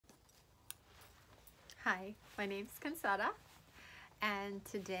Hi, my name is Consetta, and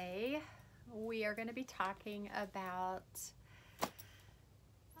today we are going to be talking about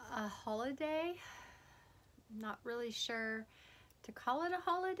a holiday. I'm not really sure to call it a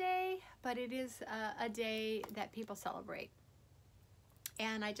holiday, but it is a day that people celebrate.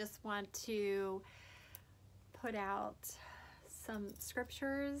 And I just want to put out some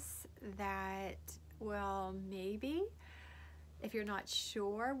scriptures that will maybe, if you're not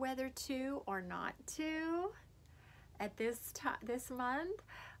sure whether to or not to, at this month,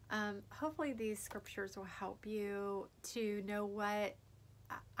 hopefully these scriptures will help you to know what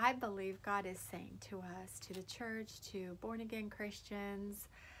I believe God is saying to us, to the church, to born-again Christians.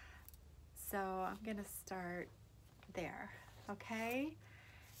 So I'm going to start there, okay?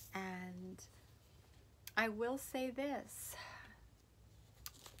 And I will say this.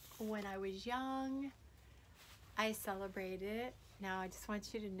 When I was young, I celebrated it. Now, I just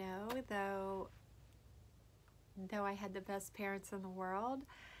want you to know, though I had the best parents in the world,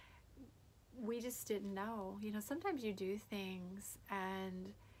 we just didn't know. You know, sometimes you do things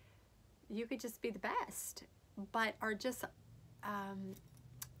and you could just be the best, but are just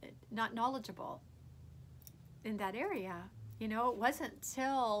not knowledgeable in that area. You know, it wasn't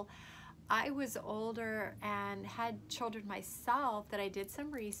till I was older and had children myself that I did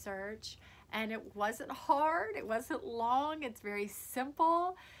some research, and it wasn't hard, it wasn't long, it's very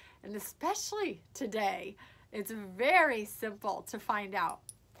simple, and especially today, it's very simple to find out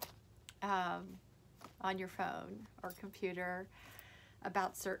on your phone or computer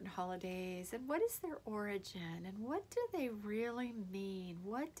about certain holidays and what is their origin and what do they really mean,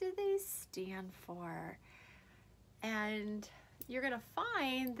 what do they stand for. And you're going to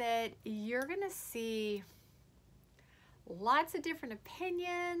find that you're going to see lots of different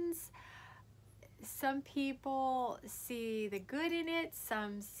opinions. Some people see the good in it,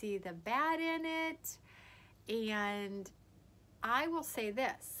 some see the bad in it. And I will say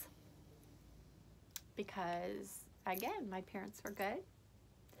this, because again, my parents were good.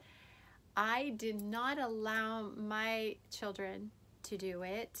 I did not allow my children to do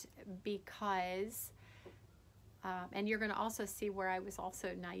it because and you're going to also see where I was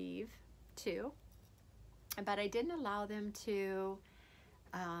also naive too. But I didn't allow them to,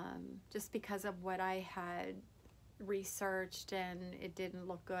 just because of what I had researched and it didn't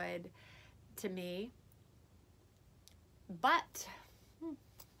look good to me. But,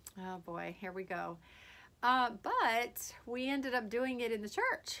 oh boy, here we go. But we ended up doing it in the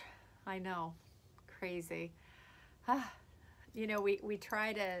church. I know, crazy. You know, we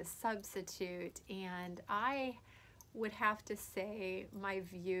try to substitute, and I would have to say my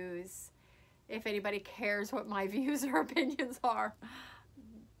views, if anybody cares what my views or opinions are,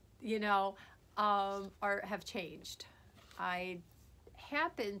 you know, have changed. I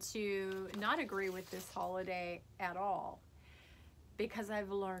happen to not agree with this holiday at all because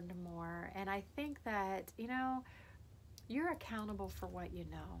I've learned more, and I think that, you know, you're accountable for what you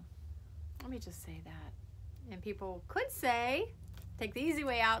know. Let me just say that. And people could say, take the easy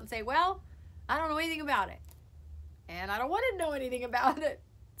way out and say, well, I don't know anything about it. And I don't want to know anything about it.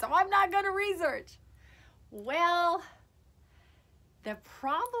 So I'm not going to research. Well, the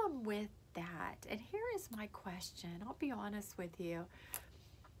problem with that, and here is my question, I'll be honest with you.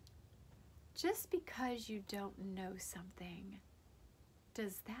 Just because you don't know something,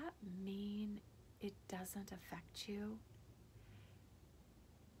 does that mean it doesn't affect you?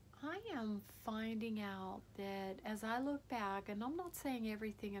 I am finding out that as I look back, and I'm not saying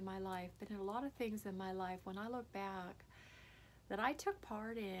everything in my life, but in a lot of things in my life, when I look back, that I took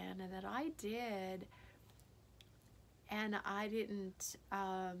part in and that I did, and I didn't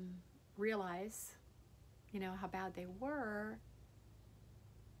realize, you know, how bad they were,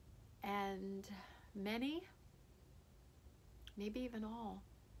 and many, maybe even all,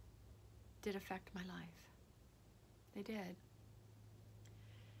 did affect my life. They did.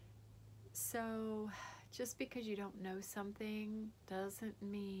 So just because you don't know something doesn't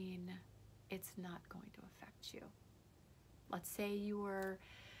mean it's not going to affect you. Let's say you were,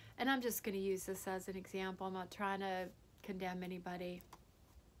 and I'm just going to use this as an example. I'm not trying to condemn anybody.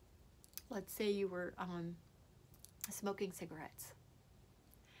 Let's say you were smoking cigarettes,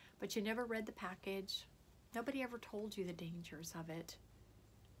 but you never read the package. Nobody ever told you the dangers of it.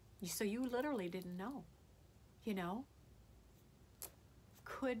 So you literally didn't know, you know?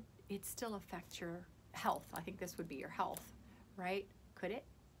 Could it still affect your health? I think this would be your health, right? Could it?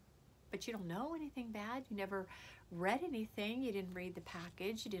 But you don't know anything bad. You never read anything. You didn't read the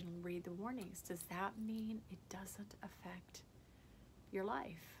package. You didn't read the warnings. Does that mean it doesn't affect your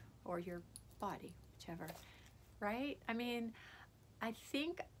life or your body, whichever, right? I mean, I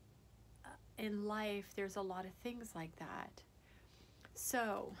think in life, there's a lot of things like that.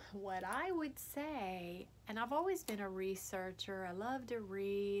 So what I would say, and I've always been a researcher, I love to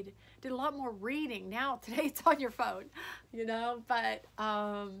read, did a lot more reading. Now today it's on your phone, you know, but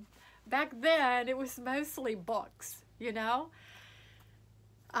back then it was mostly books, you know.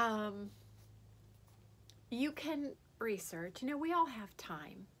 You can research, you know, we all have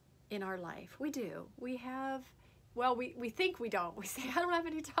time in our life. We do. We have, well, we think we don't. We say, I don't have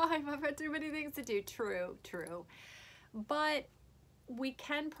any time. I've got too many things to do. True, true. But we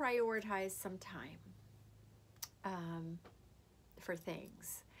can prioritize some time for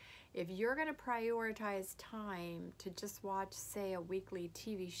things. If you're going to prioritize time to just watch, say, a weekly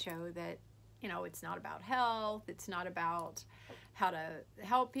TV show that, you know, it's not about health, it's not about how to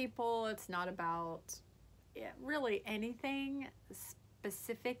help people, it's not about really anything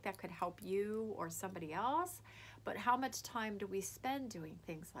specific that could help you or somebody else, but how much time do we spend doing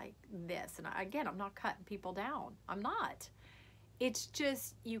things like this? And again, I'm not cutting people down. I'm not. It's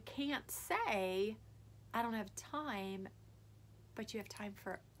just, you can't say, I don't have time, but you have time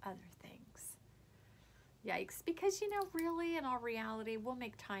for other things. Yikes. Because, you know, really, in all reality, we'll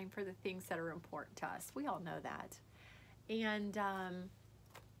make time for the things that are important to us. We all know that. And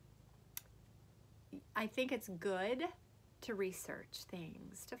I think it's good to research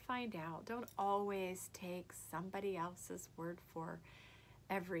things, to find out. Don't always take somebody else's word for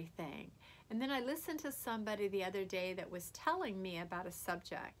everything. And then I listened to somebody the other day that was telling me about a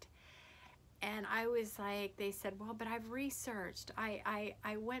subject. And I was like, they said, well, but I've researched. I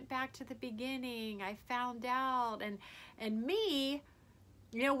went back to the beginning. I found out. And me,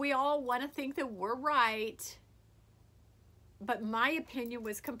 you know, we all want to think that we're right. But my opinion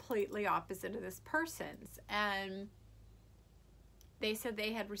was completely opposite of this person's. And they said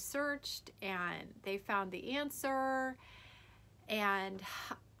they had researched and they found the answer. And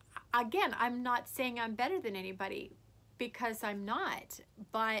again, I'm not saying I'm better than anybody, because I'm not.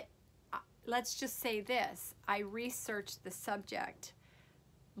 But let's just say this. I researched the subject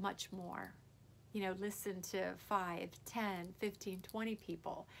much more. You know, listen to 5, 10, 15, 20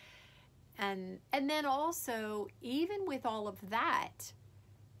 people. And then also, even with all of that,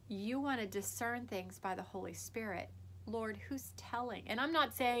 you want to discern things by the Holy Spirit. Lord, who's telling? And I'm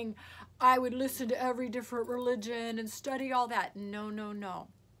not saying I would listen to every different religion and study all that. No, no, no.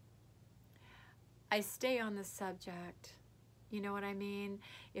 I stay on the subject. You know what I mean?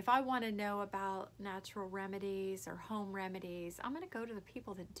 If I want to know about natural remedies or home remedies, I'm going to go to the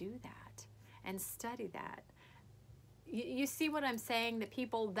people that do that and study that. You see what I'm saying? The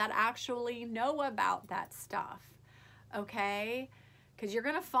people that actually know about that stuff, okay? Because you're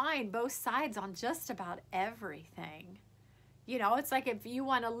going to find both sides on just about everything. You know, it's like if you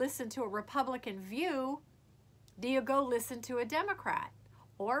want to listen to a Republican view, do you go listen to a Democrat?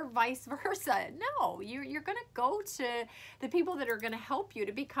 Or vice versa. No, you're going to go to the people that are going to help you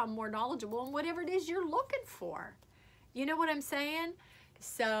to become more knowledgeable in whatever it is you're looking for. You know what I'm saying?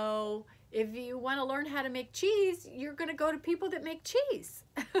 So if you want to learn how to make cheese, you're going to go to people that make cheese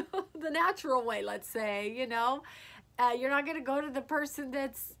the natural way, let's say, you know. You're not going to go to the person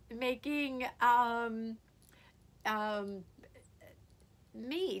that's making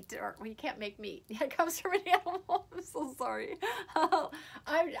meat, or well, you can't make meat. It comes from an animal. I'm so sorry.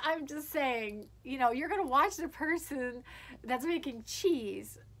 I'm just saying, you know, you're going to watch the person that's making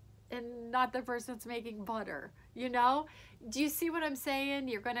cheese and not the person that's making butter, you know? Do you see what I'm saying?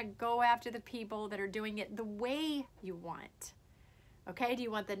 You're going to go after the people that are doing it the way you want. Okay? Do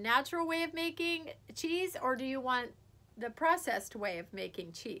you want the natural way of making cheese, or do you want the processed way of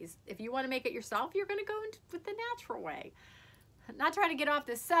making cheese? If you want to make it yourself, you're going to go with the natural way. Not trying to get off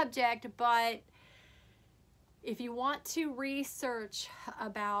the subject, but if you want to research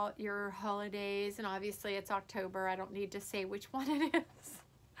about your holidays, and obviously it's October, I don't need to say which one it is,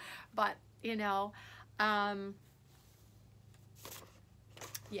 but you know,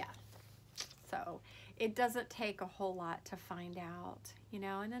 yeah, so it doesn't take a whole lot to find out, you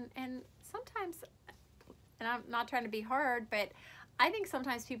know, and sometimes, and I'm not trying to be hard, but I think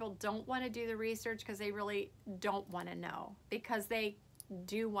sometimes people don't want to do the research because they really don't want to know, because they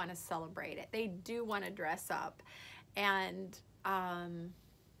do want to celebrate it. They do want to dress up. And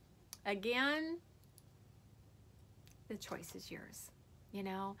again, the choice is yours. You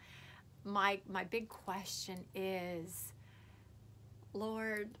know, my big question is,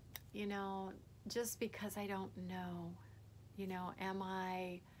 Lord, you know, just because I don't know, you know, am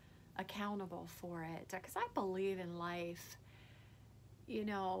I accountable for it? Because I believe in life. You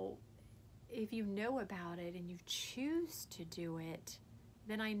know, if you know about it and you choose to do it,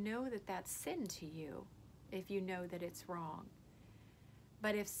 then I know that that's sin to you if you know that it's wrong.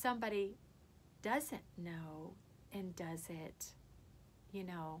 But if somebody doesn't know and does it, you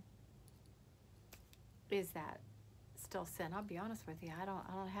know, is that still sin? I'll be honest with you. I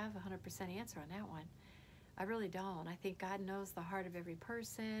don't have a 100% answer on that one. I really don't. I think God knows the heart of every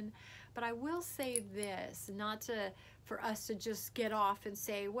person. But I will say this, not for us to just get off and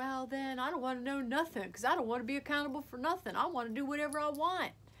say, well, then I don't want to know nothing because I don't want to be accountable for nothing. I want to do whatever I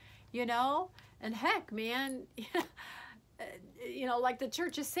want, you know? And heck, man, you know, like the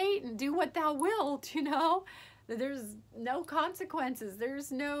Church of Satan, do what thou wilt, you know? There's no consequences.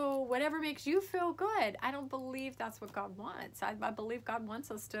 There's no whatever makes you feel good. I don't believe that's what God wants. I believe God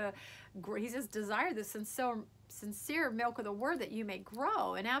wants us to, He says, desire the sincere milk of the word that you may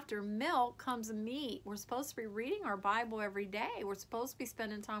grow. And after milk comes meat. We're supposed to be reading our Bible every day. We're supposed to be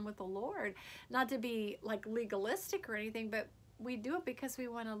spending time with the Lord. Not to be like legalistic or anything, but we do it because we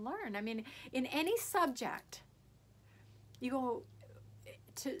want to learn. I mean, in any subject, you go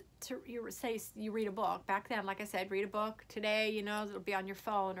you read a book. Back then, like I said, read a book. Today, you know, it'll be on your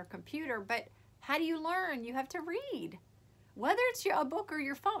phone or computer. But how do you learn? You have to read. Whether it's a book or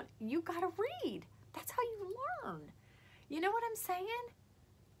your phone, you got to read. That's how you learn. You know what I'm saying?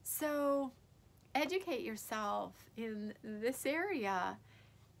 So educate yourself in this area.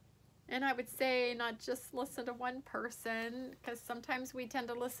 And I would say not just listen to one person, because sometimes we tend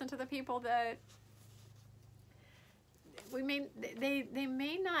to listen to the people that they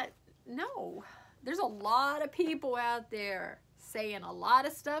may not know. There's a lot of people out there saying a lot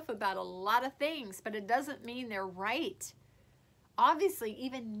of stuff about a lot of things, but it doesn't mean they're right. Obviously,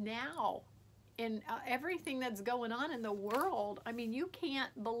 even now, in everything that's going on in the world, I mean, you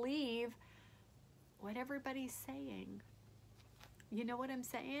can't believe what everybody's saying. You know what I'm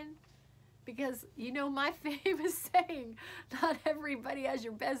saying? Because, you know, my famous saying, not everybody has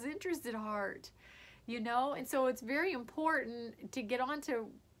your best interest at heart. You know, and so it's very important to get on to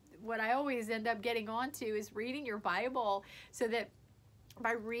what I always end up getting onto is reading your Bible, so that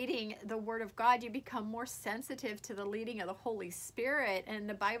by reading the Word of God, you become more sensitive to the leading of the Holy Spirit. And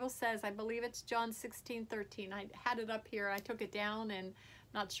the Bible says, I believe it's John 16:13. I had it up here. I took it down and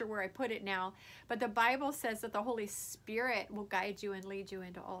not sure where I put it now. But the Bible says that the Holy Spirit will guide you and lead you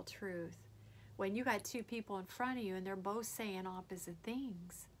into all truth. When you got two people in front of you and they're both saying opposite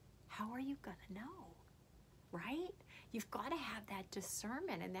things, how are you going to know? Right? You've got to have that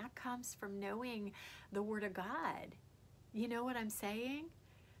discernment, and that comes from knowing the Word of God. You know what I'm saying?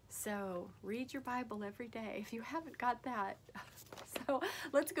 So read your Bible every day if you haven't got that. So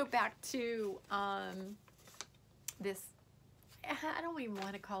let's go back to this. I don't even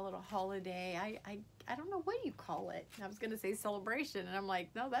want to call it a holiday. I don't know what you call it. I was going to say celebration, and I'm like,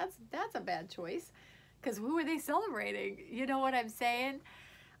 no, that's a bad choice, because who are they celebrating? You know what I'm saying?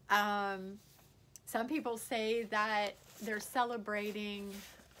 Some people say that they're celebrating,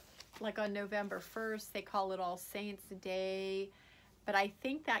 like on November 1st, they call it All Saints Day, but I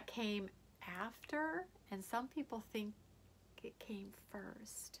think that came after, and some people think it came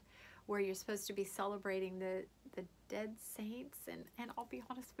first, where you're supposed to be celebrating the dead saints, and I'll be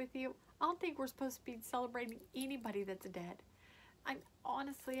honest with you, I don't think we're supposed to be celebrating anybody that's dead.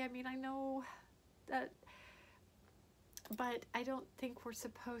 Honestly, I mean, I know that, but I don't think we're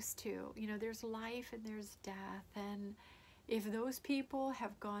supposed to. You know, there's life and there's death. And if those people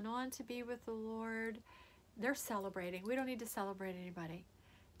have gone on to be with the Lord, they're celebrating. We don't need to celebrate anybody.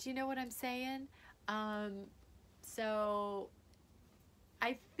 Do you know what I'm saying? So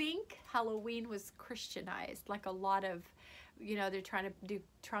I think Halloween was Christianized, like a lot of, you know, they're trying to do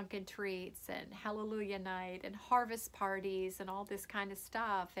trunk and treats and Hallelujah night and harvest parties and all this kind of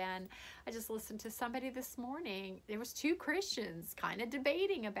stuff. And I just listened to somebody this morning. There was two Christians kind of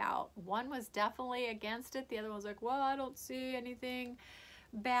debating about. One was definitely against it. The other one was like, well, I don't see anything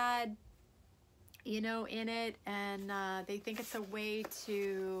bad, you know, in it. And they think it's a way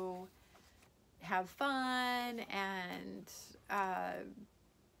to have fun. And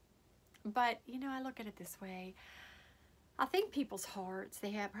but, you know, I look at it this way. I think people's hearts,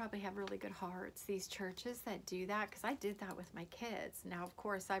 they probably have really good hearts, these churches that do that, because I did that with my kids. Now, of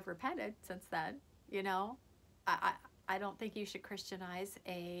course, I've repented since then, you know. I don't think you should Christianize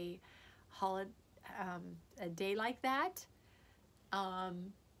a holiday, a day like that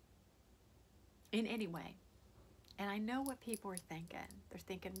in any way. And I know what people are thinking. They're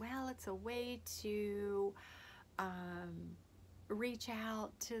thinking, well, it's a way to reach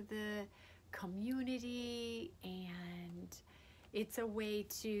out to the community, and it's a way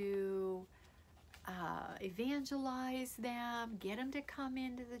to evangelize them, get them to come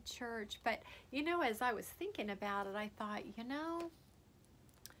into the church. But, you know, as I was thinking about it, I thought, you know,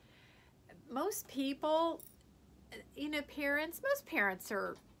 most people, you know, most parents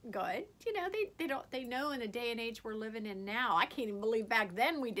are good. You know, they know in the day and age we're living in now. I can't even believe back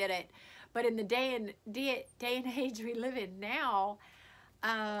then we did it. But in the day and age we live in now,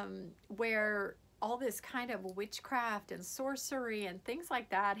 where all this kind of witchcraft and sorcery and things like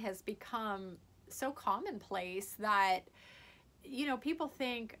that has become so commonplace that, you know, people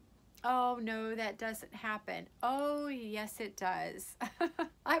think, oh, no, that doesn't happen. Oh, yes, it does.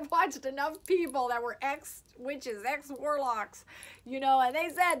 I've watched enough people that were ex-witches, ex-warlocks, you know, and they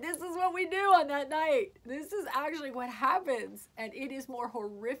said, this is what we do on that night. This is actually what happens. And it is more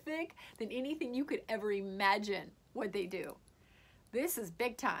horrific than anything you could ever imagine what they do. This is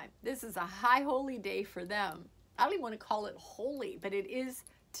big time. This is a high holy day for them. I don't even want to call it holy, but it is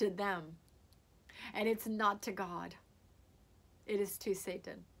to them. And it's not to God. It is to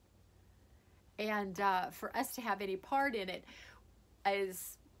Satan. And for us to have any part in it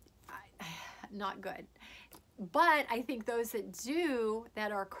is not good. But I think those that do,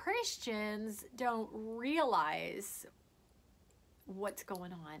 that are Christians, don't realize what's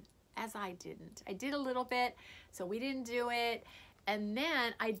going on, as I didn't. I did a little bit, so we didn't do it. And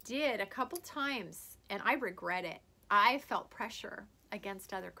then I did a couple times, and I regret it. I felt pressure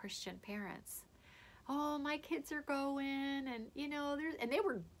against other Christian parents. Oh, my kids are going, and you know, and they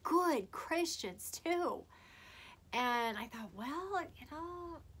were good Christians too. And I thought, well, you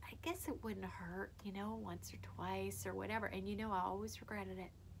know, I guess it wouldn't hurt, you know, once or twice or whatever. And you know, I always regretted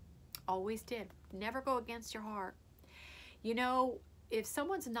it. Always did. Never go against your heart. You know, if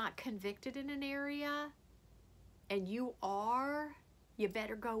someone's not convicted in an area and you are, you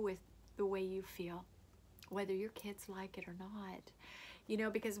better go with the way you feel, whether your kids like it or not. You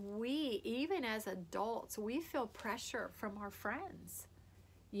know, because we, even as adults, we feel pressure from our friends,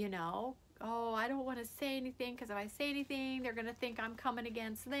 you know. Oh, I don't want to say anything because if I say anything, they're going to think I'm coming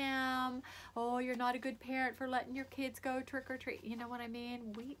against them. Oh, you're not a good parent for letting your kids go trick or treat. You know what I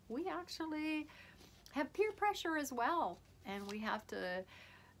mean? We actually have peer pressure as well, and we have to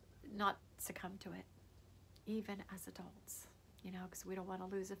not succumb to it, even as adults, you know, because we don't want to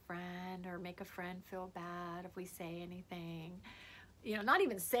lose a friend or make a friend feel bad if we say anything. You know, not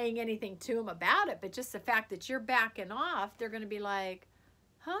even saying anything to them about it, but just the fact that you're backing off, they're going to be like,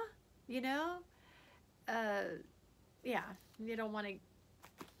 huh? You know? Yeah, you don't want to,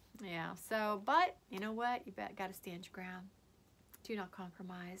 yeah. So, but you know what? You got to stand your ground. Do not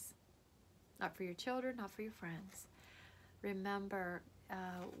compromise. Not for your children, not for your friends. Remember,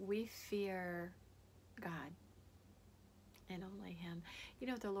 we fear God and only Him. You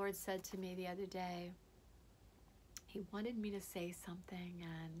know what the Lord said to me the other day? He wanted me to say something,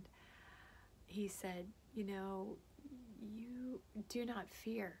 and He said, you know, you do not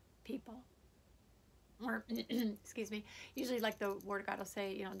fear people. Or, excuse me, usually like the Word of God will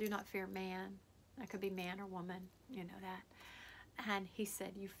say, you know, do not fear man. That could be man or woman, you know that. And He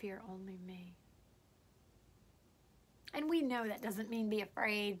said, you fear only me. And we know that doesn't mean be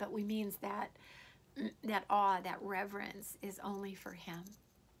afraid, but we means that awe, that reverence is only for Him.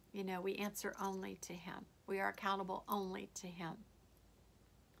 You know, we answer only to Him. We are accountable only to Him.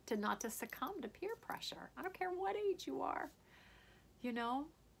 Not to succumb to peer pressure. I don't care what age you are, you know.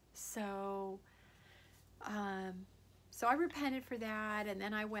 So I repented for that, and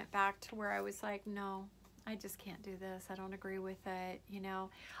then I went back to where I was like, no, I just can't do this. I don't agree with it, you know.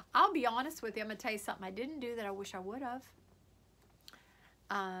 I'll be honest with you. I'm going to tell you something I didn't do that I wish I would have.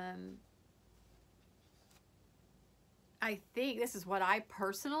 I think this is what I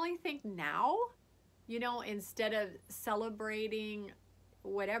personally think now, you know, instead of celebrating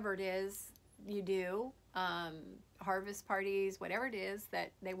whatever it is you do, harvest parties, whatever it is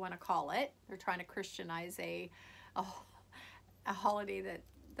that they want to call it. They're trying to Christianize a holiday that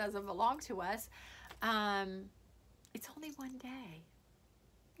doesn't belong to us. It's only one day.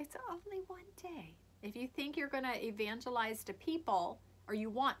 It's only one day. If you think you're going to evangelize to people, or you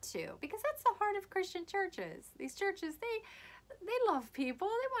want to, because that's the heart of Christian churches. These churches, they love people.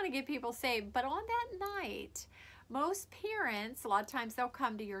 They want to get people saved. But on that night, most parents, a lot of times they'll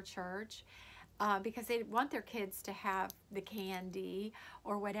come to your church because they want their kids to have the candy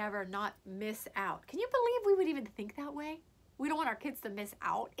or whatever, not miss out. Can you believe we would even think that way? We don't want our kids to miss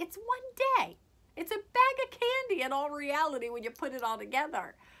out. It's one day. It's a bag of candy in all reality when you put it all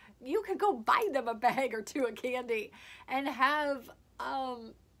together. You could go buy them a bag or two of candy and have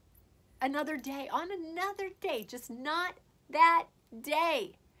another day, on another day, just not that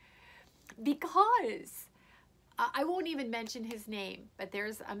day. Because I won't even mention his name, but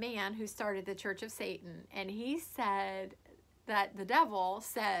there's a man who started the Church of Satan, and he said that the devil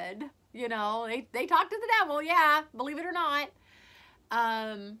said, you know, they talked to the devil, yeah, believe it or not,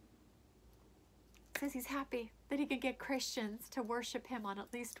 says he's happy that he could get Christians to worship him on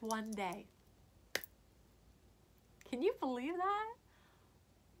at least one day. Can you believe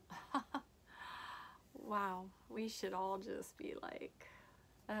that? Wow, we should all just be like,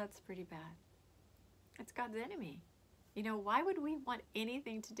 that's pretty bad. It's God's enemy. You know, why would we want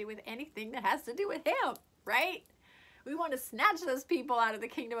anything to do with anything that has to do with him, right? We want to snatch those people out of the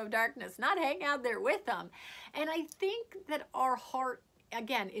kingdom of darkness, not hang out there with them. And I think that our heart,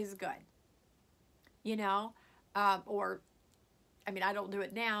 again, is good. You know, I don't do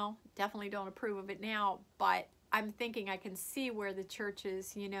it now. Definitely don't approve of it now. But I'm thinking I can see where the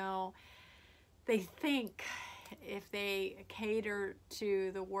churches, you know, they think if they cater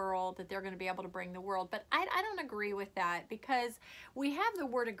to the world that they're going to be able to bring the world. But I don't agree with that, because we have the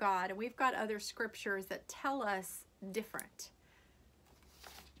Word of God and we've got other scriptures that tell us different.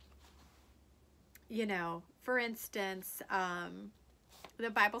 You know, for instance, the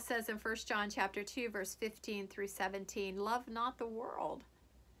Bible says in 1 John chapter 2, verse 15 through 17, love not the world,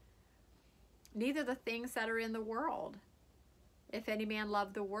 neither the things that are in the world. If any man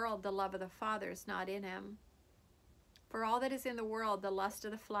love the world, the love of the Father is not in him. For all that is in the world, the lust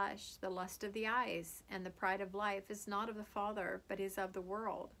of the flesh, the lust of the eyes, and the pride of life is not of the Father, but is of the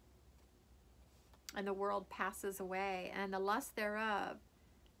world. And the world passes away, and the lust thereof.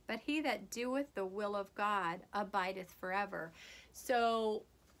 But he that doeth the will of God abideth forever. So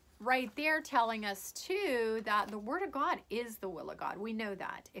right there telling us too that the Word of God is the will of God. We know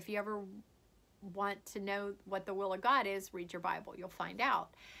that. If you ever want to know what the will of God is, read your Bible. You'll find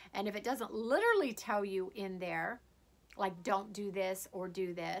out. And if it doesn't literally tell you in there, like don't do this or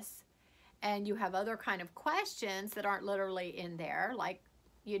do this, and you have other kind of questions that aren't literally in there, like,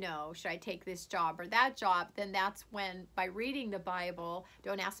 you know, should I take this job or that job, then that's when, by reading the Bible,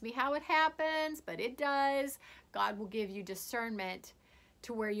 don't ask me how it happens, but it does, God will give you discernment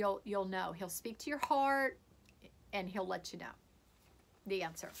to where you'll know. He'll speak to your heart and he'll let you know the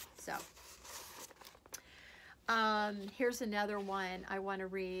answer. So here's another one I want to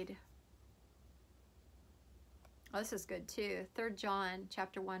read. Oh, this is good too. 3 John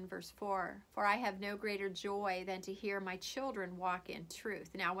chapter 1 verse 4. For I have no greater joy than to hear my children walk in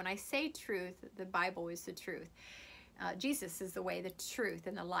truth. Now, when I say truth, the Bible is the truth. Jesus is the way, the truth,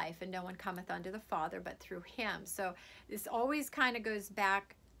 and the life, and no one cometh unto the Father but through him. So this always kind of goes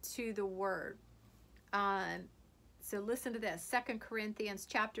back to the Word. So listen to this. 2 Corinthians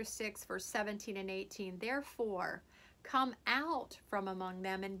chapter 6 verse 17 and 18. Therefore, come out from among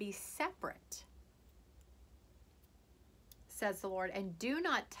them and be separate, says the Lord, and do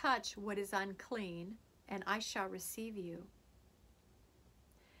not touch what is unclean, and I shall receive you.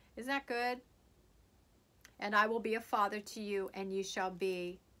 Isn't that good? And I will be a father to you, and you shall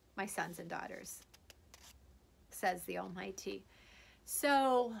be my sons and daughters, says the Almighty.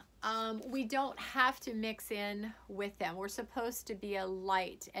 So we don't have to mix in with them. We're supposed to be a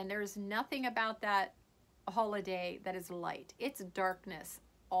light, and there's nothing about that holiday that is light. It's darkness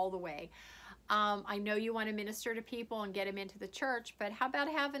all the way. I know you want to minister to people and get them into the church, but how about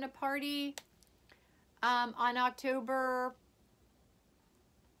having a party on October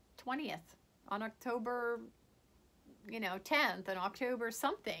 20th, on October, 10th, and October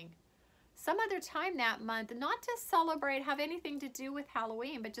something, some other time that month, not to celebrate, have anything to do with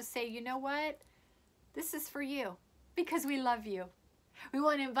Halloween, but just say, you know what, this is for you because we love you. We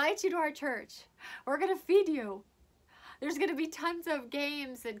want to invite you to our church. We're going to feed you. There's going to be tons of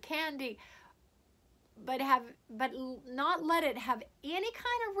games and candy. But not let it have any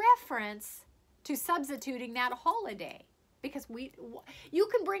kind of reference to substituting that holiday, because you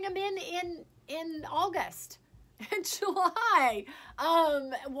can bring them in August and July.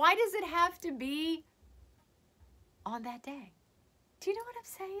 Why does it have to be on that day? Do you know what I'm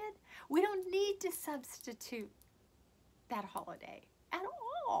saying? We don't need to substitute that holiday at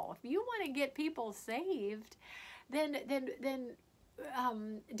all. If you want to get people saved, then do it in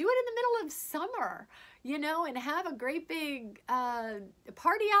the middle of summer, and have a great big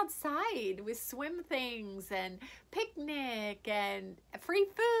party outside with swim things and picnic and free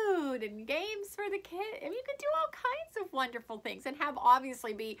food and games for the kids. I mean, you could do all kinds of wonderful things and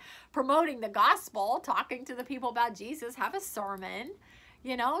obviously be promoting the gospel, talking to the people about Jesus, have a sermon,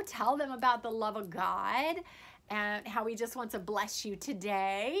 tell them about the love of God and how he just wants to bless you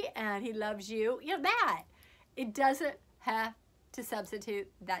today and he loves you, that. It doesn't have to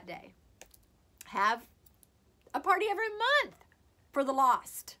substitute that day. Have a party every month for the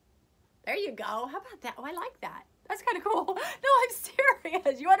lost. There you go. How about that? Oh, I like that. That's kind of cool. No, I'm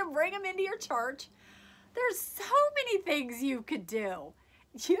serious. You want to bring them into your church? There's so many things you could do.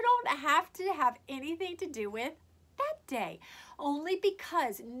 You don't have to have anything to do with that day. Only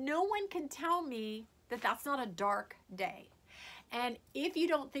because no one can tell me that that's not a dark day. And if you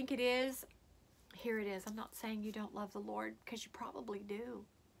don't think it is, here it is. I'm not saying you don't love the Lord, because you probably do.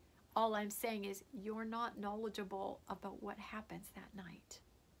 All I'm saying is you're not knowledgeable about what happens that night.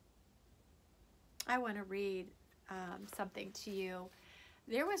 I want to read something to you.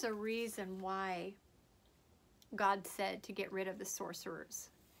 There was a reason why God said to get rid of the sorcerers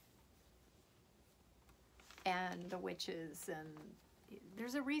and the witches, and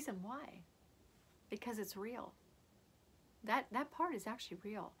there's a reason why. Because it's real. That part is actually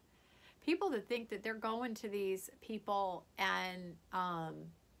real. People that think that they're going to these people and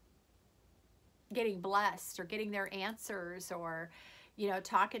getting blessed or getting their answers, or, you know,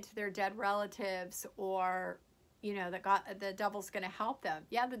 talking to their dead relatives, or, you know, that God, the devil's going to help them.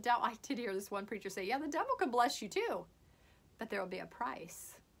 Yeah, the devil. I did hear this one preacher say, yeah, the devil can bless you too, but there will be a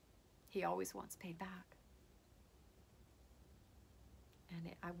price. He always wants paid back.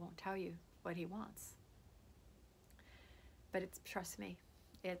 And I won't tell you what he wants. But it's, trust me,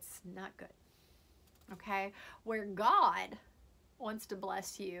 it's not good. Okay? Where God wants to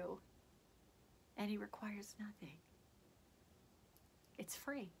bless you, and he requires nothing. It's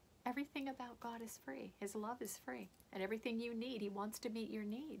free. Everything about God is free. His love is free. And everything you need, he wants to meet your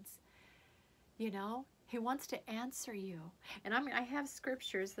needs. You know? He wants to answer you. And I have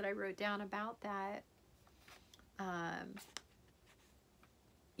scriptures that I wrote down about that.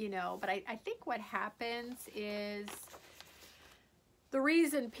 You know, but I think what happens is, the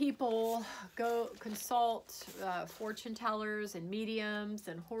reason people go consult fortune tellers and mediums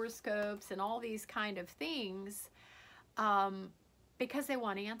and horoscopes and all these kind of things, because they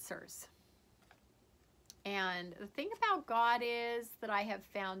want answers. And the thing about God is, that I have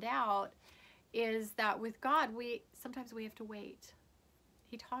found out, is that with God, sometimes we have to wait.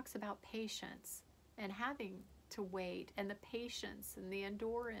 He talks about patience and having to wait, and the patience and the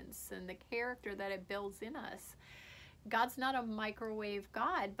endurance and the character that it builds in us. God's not a microwave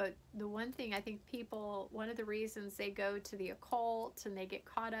God, but the one thing I think people, one of the reasons they go to the occult and they get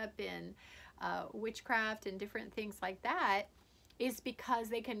caught up in witchcraft and different things like that, is because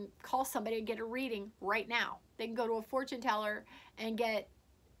they can call somebody and get a reading right now. They can go to a fortune teller and get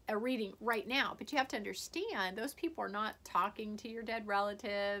a reading right now. But you have to understand, those people are not talking to your dead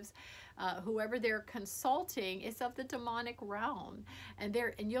relatives. Whoever they're consulting is of the demonic realm. And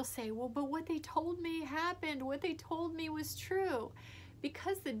you'll say, well, but what they told me happened. What they told me was true.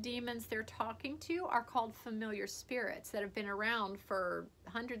 Because the demons they're talking to are called familiar spirits that have been around for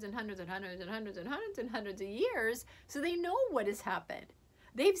hundreds and hundreds and hundreds and hundreds and hundreds and hundreds of years. So they know what has happened.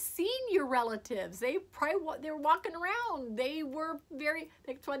 They've seen your relatives. They're walking around.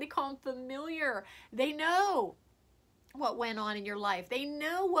 That's why they call them familiar. They know what went on in your life. They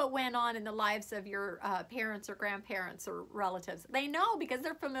know what went on in the lives of your parents or grandparents or relatives. They know, because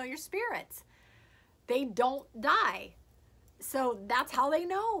they're familiar spirits. They don't die. So that's how they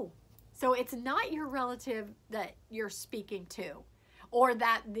know. So it's not your relative that you're speaking to, or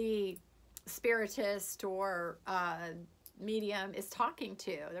that the spiritist or medium is talking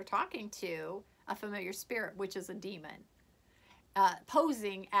to. They're talking to a familiar spirit, which is a demon,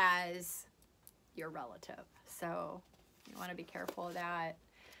 posing as your relative. So you want to be careful of that.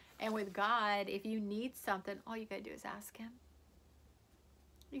 And with God, if you need something, all you got to do is ask him.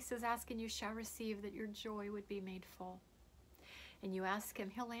 He says, ask and you shall receive, that your joy would be made full. And you ask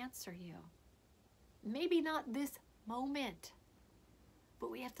him, he'll answer you. Maybe not this moment, but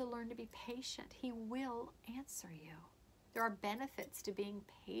we have to learn to be patient. He will answer you. There are benefits to being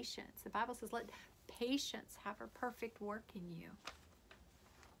patient. The Bible says, let patience have her perfect work in you.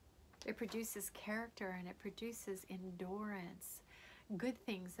 It produces character, and it produces endurance. Good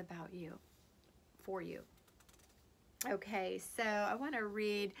things about you, for you. Okay, so I want to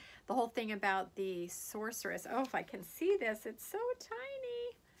read the whole thing about the sorceress. Oh, if I can see this, it's so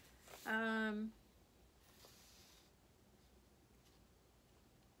tiny.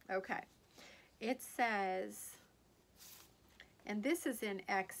 Okay, it says, and this is in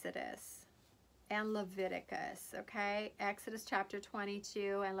Exodus and Leviticus, okay? Exodus chapter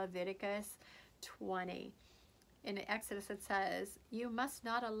 22 and Leviticus 20. In Exodus it says, you must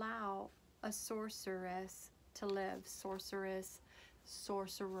not allow a sorceress to live. Sorceress,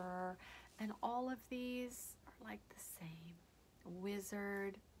 sorcerer, and all of these are like the same.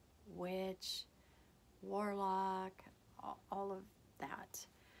 Wizard, witch, warlock, all of that.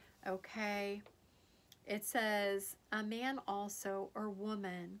 Okay? It says, a man also or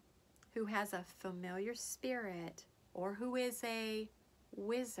woman who has a familiar spirit, or who is a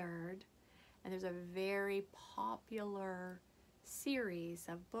wizard, and there's a very popular series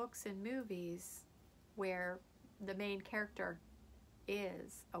of books and movies where the main character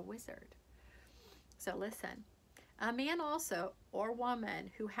is a wizard. So listen, a man also or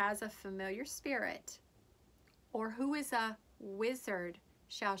woman who has a familiar spirit or who is a wizard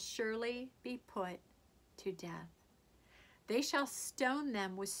shall surely be put to death. They shall stone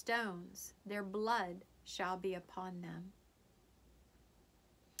them with stones. Their blood shall be upon them.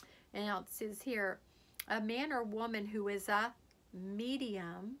 And now it says here, a man or woman who is a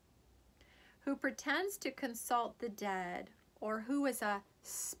medium, who pretends to consult the dead, or who is a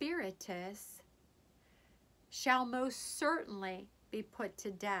spiritist, shall most certainly be put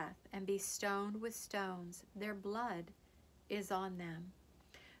to death and be stoned with stones. Their blood is on them.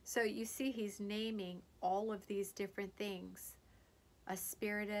 So you see he's naming all of these different things. A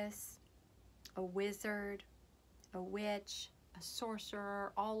spiritist, a wizard, a witch, a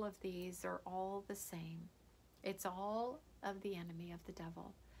sorcerer, all of these are all the same. It's all of the enemy, of the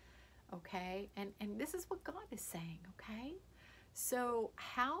devil. Okay? And this is what God is saying, okay? So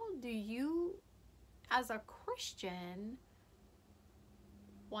how do you, as a Christian,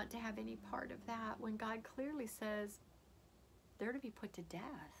 want to have any part of that when God clearly says they're to be put to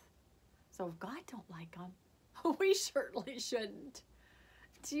death? So if God don't like them, we certainly shouldn't.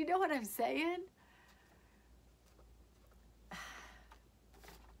 Do you know what I'm saying?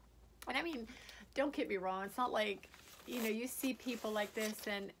 And I mean, don't get me wrong. It's not like, you know, you see people like this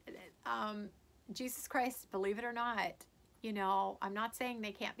and Jesus Christ, believe it or not, you know, I'm not saying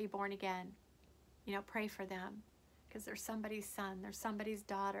they can't be born again. You know, pray for them because they're somebody's son, they're somebody's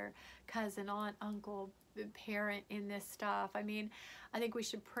daughter, cousin, aunt, uncle, parent in this stuff. I mean, I think we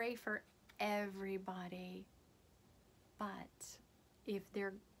should pray for everybody. But if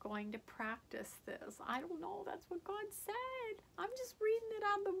they're going to practice this, I don't know, that's what God said. I'm just reading it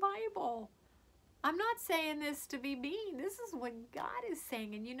out of the Bible. I'm not saying this to be mean. This is what God is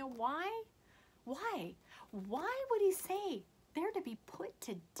saying. And you know why? Why? Why would he say they're to be put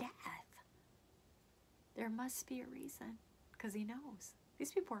to death? There must be a reason, because he knows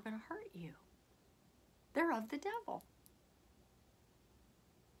these people are going to hurt you. They're of the devil,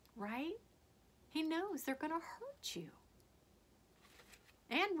 right? He knows they're going to hurt you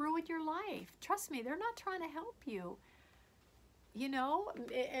and ruin your life. Trust me, they're not trying to help you. You know,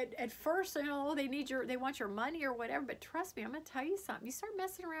 at first, you know, they want your money or whatever, but trust me, I'm going to tell you something. You start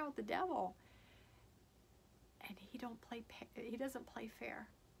messing around with the devil, and he doesn't play fair.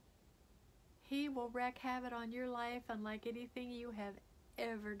 He will wreak havoc on your life unlike anything you have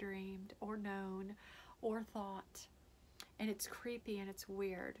ever dreamed or known or thought. And it's creepy and it's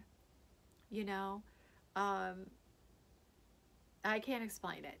weird. You know, I can't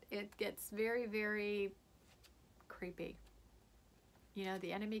explain it. It gets very, very creepy. You know,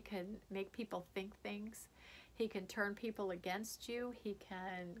 the enemy can make people think things. He can turn people against you. He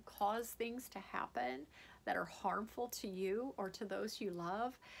can cause things to happen that are harmful to you or to those you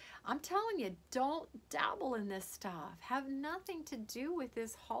love. I'm telling you, don't dabble in this stuff. Have nothing to do with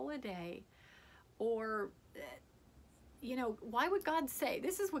this holiday. Or, you know, why would God say,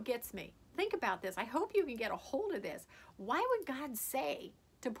 this is what gets me. Think about this. I hope you can get a hold of this. Why would God say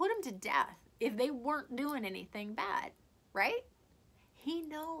to put them to death if they weren't doing anything bad, right? He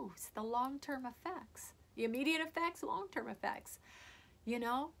knows the long-term effects, the immediate effects, long-term effects, you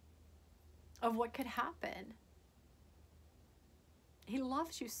know, of what could happen. He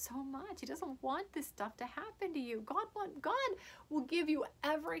loves you so much. He doesn't want this stuff to happen to you. God will give you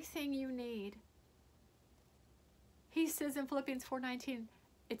everything you need. He says in Philippians 4:19,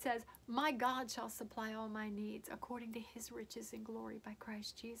 it says, my God shall supply all my needs according to his riches and glory by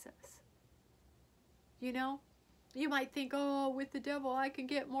Christ Jesus. You know, you might think, oh, with the devil, I can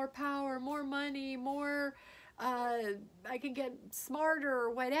get more power, more money, more, I can get smarter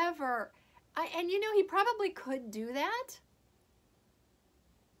or whatever. And you know, he probably could do that.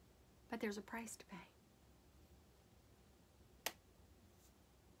 But there's a price to pay.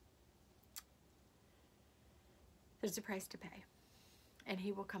 There's a price to pay. And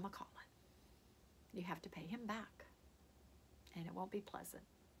he will come a-calling. You have to pay him back. And it won't be pleasant.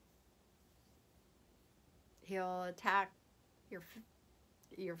 He'll attack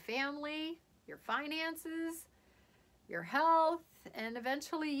your family, your finances, your health, and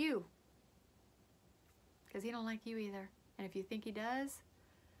eventually you. Because he don't like you either. And if you think he does,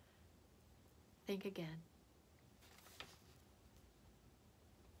 think again.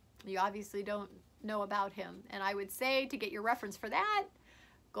 You obviously don't know about him. And I would say, to get your reference for that,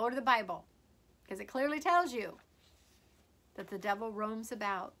 go to the Bible. Because it clearly tells you that the devil roams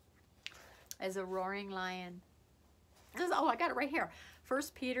about as a roaring lion. Oh, I got it right here. 1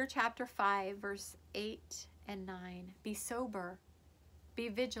 Peter chapter 5, verse 8 and 9. Be sober, be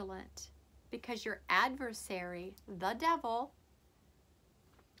vigilant, because your adversary, the devil,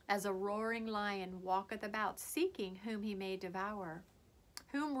 as a roaring lion walketh about, seeking whom he may devour.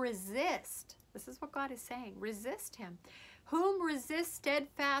 Whom resist, this is what God is saying, resist him. Whom resist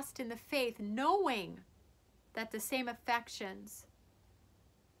steadfast in the faith, knowing that the same affections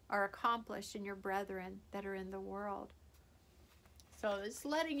are accomplished in your brethren that are in the world. So it's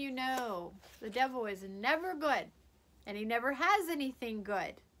letting you know the devil is never good, and he never has anything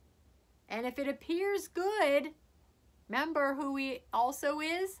good. And if it appears good, remember who he also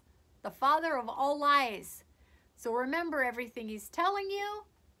is? The father of all lies. So remember, everything he's telling you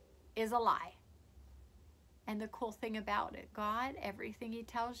is a lie. And the cool thing about it, God, everything he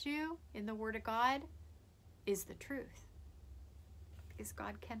tells you in the Word of God is the truth. Because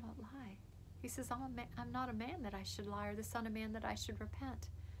God cannot lie. He says, I'm not a man that I should lie, or the son of man that I should repent.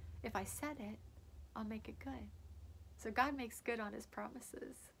 If I said it, I'll make it good. So God makes good on his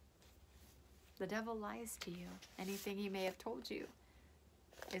promises. The devil lies to you. Anything he may have told you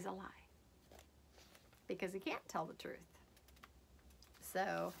is a lie. Because he can't tell the truth.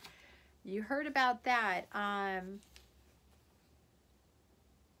 So you heard about that.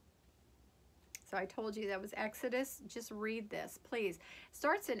 So I told you that was Exodus. Just read this, please. It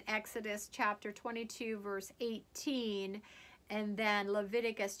starts in Exodus chapter 22, verse 18, and then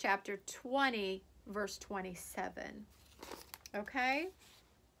Leviticus chapter 20, verse 27. Okay?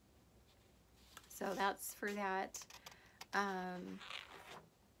 So that's for that. I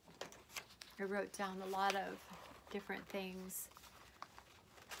wrote down a lot of different things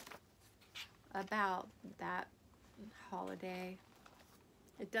about that holiday.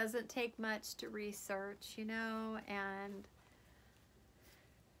 It doesn't take much to research, you know, and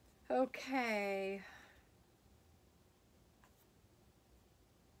okay.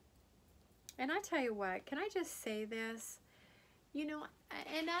 And I tell you what, can I just say this? You know,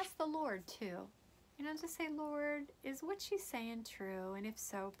 and ask the Lord too. You know, just say, Lord, is what she's saying true? And if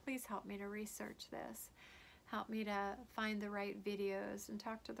so, please help me to research this. Help me to find the right videos and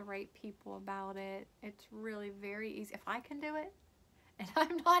talk to the right people about it. It's really very easy. If I can do it, and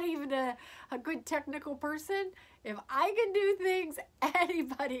I'm not even a good technical person, if I can do things,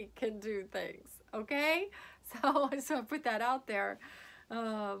 anybody can do things, okay? So I put that out there.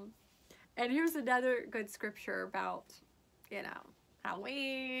 And here's another good scripture about, you know,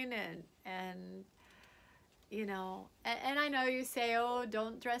 Halloween and you know, and I know you say, oh,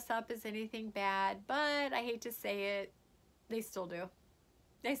 don't dress up as anything bad, but I hate to say it, they still do.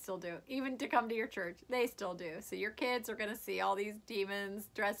 They still do. Even to come to your church, they still do. So your kids are going to see all these demons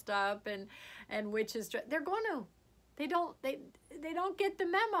dressed up and witches. They're going to. They don't get the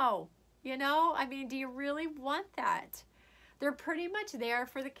memo, you know? I mean, do you really want that? They're pretty much there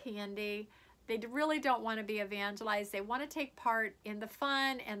for the candy. They really don't want to be evangelized. They want to take part in the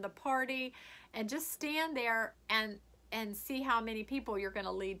fun and the party and just stand there and see how many people you're going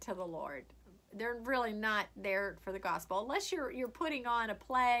to lead to the Lord. They're really not there for the gospel unless you're putting on a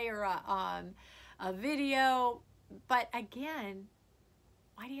play or a video. But again,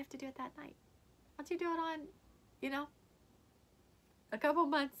 why do you have to do it that night? Why don't you do it on, you know, a couple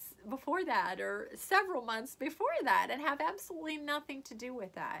months before that or several months before that and have absolutely nothing to do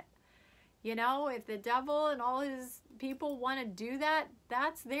with that? You know, if the devil and all his people want to do that,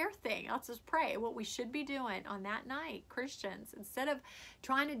 that's their thing. Let's just pray. What we should be doing on that night, Christians, instead of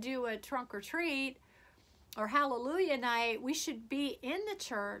trying to do a trunk or treat or hallelujah night, we should be in the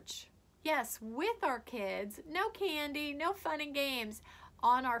church, yes, with our kids, no candy, no fun and games,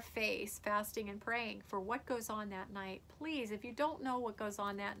 on our face, fasting and praying for what goes on that night. Please, if you don't know what goes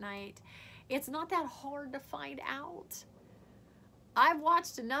on that night, it's not that hard to find out. I've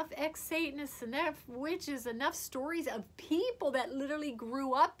watched enough ex-Satanists, enough witches, enough stories of people that literally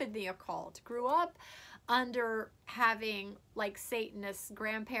grew up in the occult, grew up under having like Satanist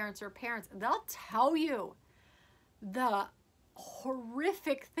grandparents or parents. They'll tell you the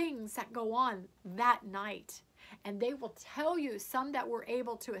horrific things that go on that night. And they will tell you, some that were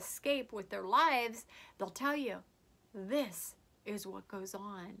able to escape with their lives, they'll tell you, this is what goes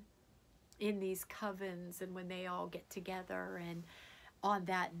on in these covens and when they all get together and on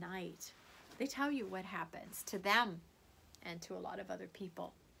that night. They tell you what happens to them and to a lot of other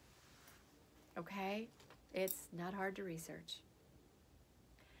people. Okay? It's not hard to research.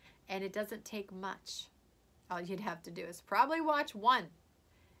 And it doesn't take much. All you'd have to do is probably watch one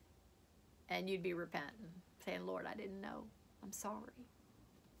and you'd be repenting, saying, Lord, I didn't know. I'm sorry.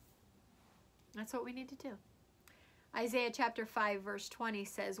 That's what we need to do. Isaiah chapter 5 verse 20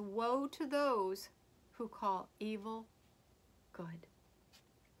 says, woe to those who call evil good.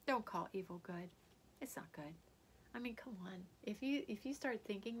 Don't call evil good. It's not good. I mean, come on. If you start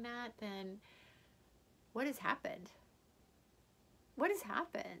thinking that, then what has happened? what has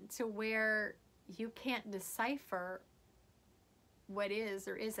happened to where you can't decipher what is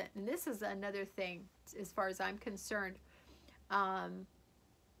or isn't? And this is another thing, as far as I'm concerned.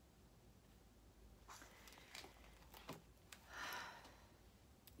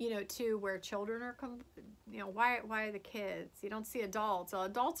 You know, too, where children are, you know, why are the kids? You don't see adults. Well,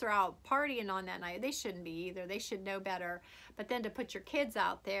 adults are out partying on that night. They shouldn't be either. They should know better. But then to put your kids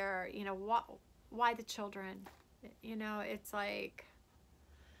out there, you know, why the children? You know, it's like,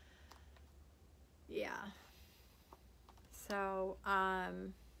 yeah. So, yeah,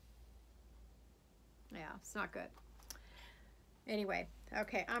 it's not good. Anyway,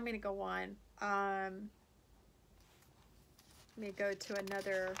 okay, I'm going to go on. Let me go to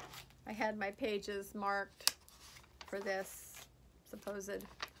another. I had my pages marked for this supposed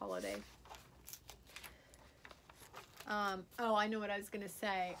holiday. Oh, I know what I was going to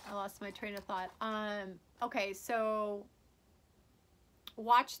say. I lost my train of thought. Okay, so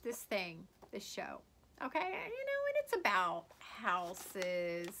watch this show. Okay, you know, and it's about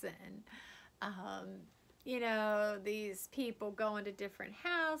houses and, you know, these people going to different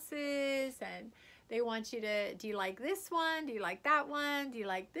houses, and they want you to, do you like this one? Do you like that one? Do you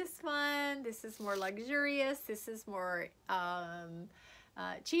like this one? This is more luxurious. This is more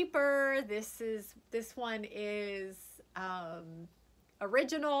cheaper. This one is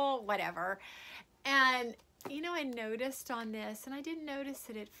original, whatever. And, you know, I noticed on this, and I didn't notice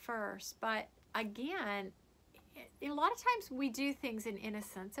it at first, but again, a lot of times we do things in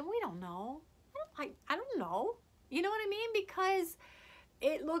innocence and we don't know. I don't know. You know what I mean? Because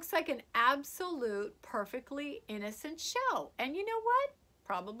it looks like an absolute, perfectly innocent show. And you know what?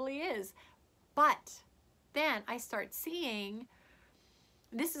 Probably is. But then I start seeing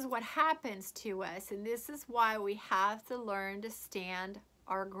this is what happens to us. And this is why we have to learn to stand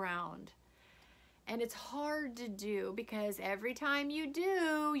our ground. And it's hard to do because every time you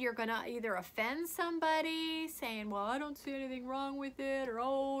do, you're going to either offend somebody saying, well, I don't see anything wrong with it, or,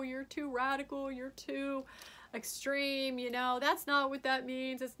 oh, you're too radical, you're too extreme, you know, that's not what that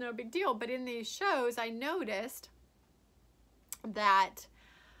means, it's no big deal. But in these shows, I noticed that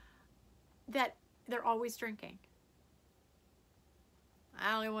they're always drinking.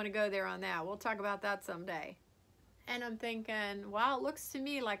 I don't even want to go there on that. We'll talk about that someday. And I'm thinking, wow, it looks to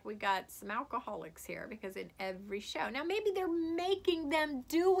me like we got some alcoholics here, because in every show. Now, maybe they're making them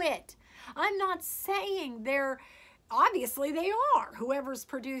do it. I'm not saying they're, obviously they are. Whoever's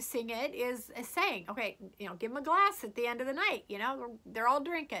producing it is saying, okay, you know, give them a glass at the end of the night. You know, they're all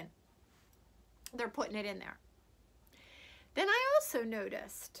drinking. They're putting it in there. Then I also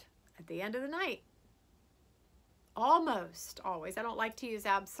noticed at the end of the night, almost always, I don't like to use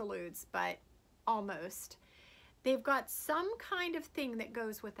absolutes, but almost, they've got some kind of thing that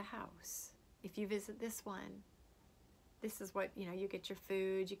goes with the house. If you visit this one, this is what, you know, you get your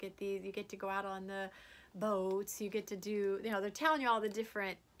food, you get these, you get to go out on the boats, you get to do, you know, they're telling you all the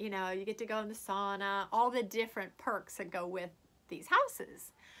different, you know, you get to go in the sauna, all the different perks that go with these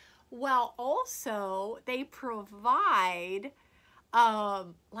houses. Well, also, they provide,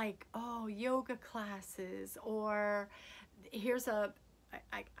 like, oh, yoga classes, or here's a,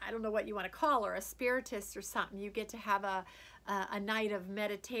 I don't know what you want to call her, a spiritist or something. You get to have a night of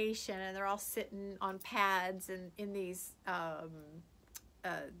meditation, and they're all sitting on pads and in these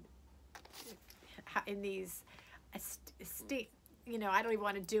you know, I don't even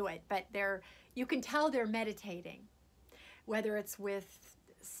want to do it, but you can tell they're meditating, whether it's with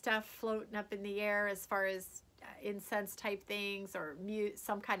stuff floating up in the air as far as incense type things, or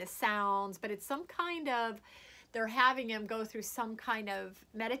some kind of sounds, but it's some kind of, they're having him go through some kind of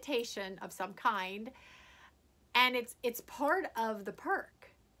meditation of some kind, and it's part of the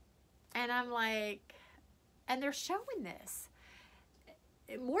perk. And I'm like, and they're showing this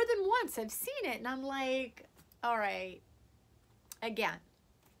more than once. I've seen it, and I'm like, all right, again,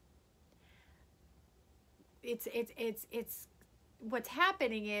 it's what's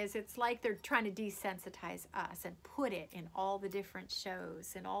happening is, it's like they're trying to desensitize us and put it in all the different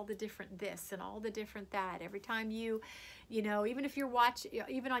shows and all the different this and all the different that. Every time you know, even if you're watching,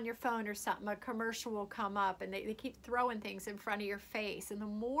 even on your phone or something, a commercial will come up, and they keep throwing things in front of your face. And the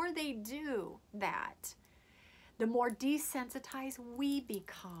more they do that, the more desensitized we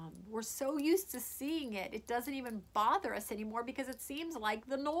become. We're so used to seeing it, it doesn't even bother us anymore, because it seems like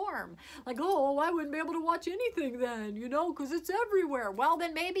the norm. Like, oh, I wouldn't be able to watch anything then, you know, because it's everywhere. Well,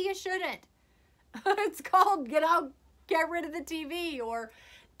 then maybe you shouldn't. It's called get rid of the TV, or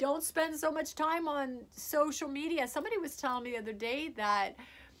don't spend so much time on social media. Somebody was telling me the other day that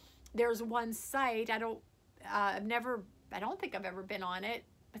there's one site, I don't think I've ever been on it,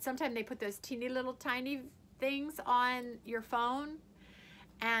 but sometimes they put those teeny little tiny things on your phone.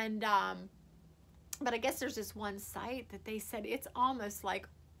 And, but I guess there's this one site that they said it's almost like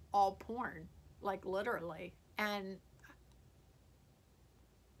all porn, like literally. And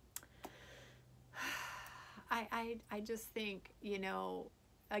I just think, you know,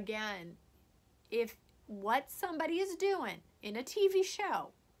 again, if what somebody is doing in a TV show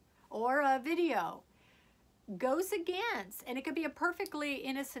or a video goes against, and it could be a perfectly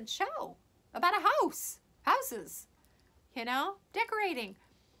innocent show about a houses, you know, decorating.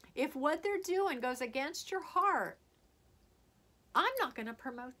 If what they're doing goes against your heart, I'm not going to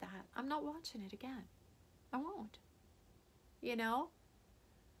promote that. I'm not watching it again. I won't. You know?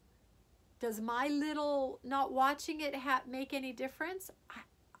 Does my little not watching it make any difference?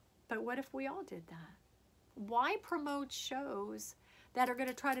 But what if we all did that? Why promote shows that are going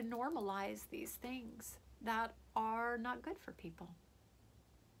to try to normalize these things that are not good for people?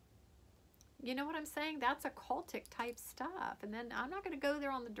 You know what I'm saying? That's a cultic type stuff. And then I'm not going to go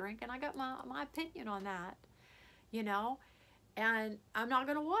there on the drink, and I got my opinion on that, you know? And I'm not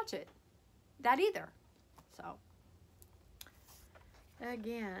going to watch it. That either. So,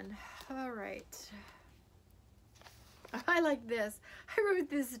 again, all right. I like this. I wrote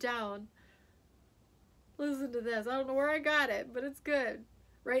this down. Listen to this. I don't know where I got it, but it's good.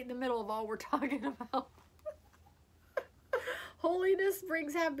 Right in the middle of all we're talking about. Holiness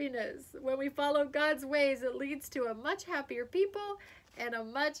brings happiness. When we follow God's ways, it leads to a much happier people and a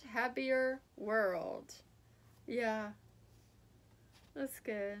much happier world. Yeah. That's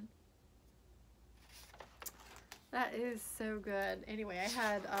good. That is so good. Anyway, I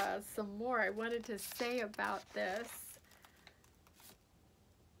had some more I wanted to say about this.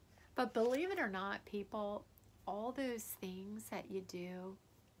 But believe it or not, people, all those things that you do,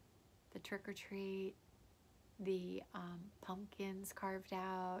 the trick or treat, the pumpkins carved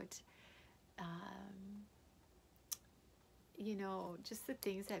out, you know, just the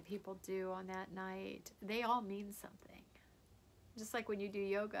things that people do on that night, they all mean something. Just like when you do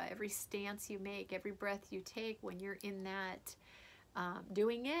yoga, every stance you make, every breath you take, when you're in that,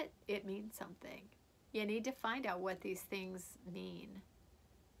 doing it, it means something. You need to find out what these things mean.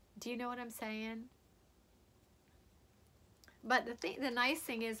 Do you know what I'm saying? But the nice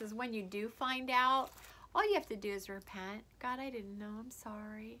thing is when you do find out, all you have to do is repent. God, I didn't know. I'm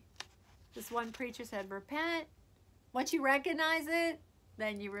sorry. This one preacher said, repent. Once you recognize it,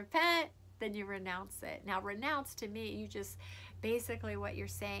 then you repent, then you renounce it. Now, renounce to me, you just, basically what you're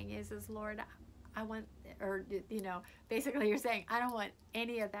saying is Lord, I want, or, you know, basically you're saying, I don't want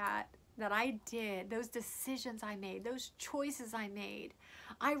any of that I did, those decisions I made, those choices I made.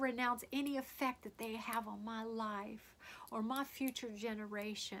 I renounce any effect that they have on my life or my future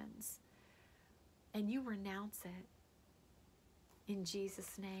generations. And you renounce it in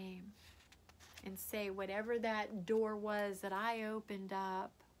Jesus' name. And say, whatever that door was that I opened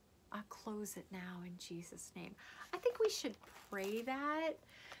up, I close it now in Jesus' name. I think we should pray that,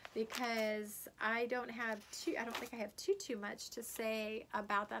 because I don't think I have too much to say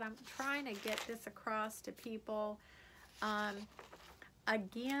about that. I'm trying to get this across to people.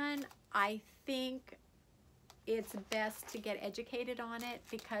 Again, I think it's best to get educated on it,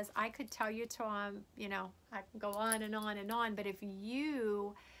 because I could tell you till you know, I can go on and on and on, but if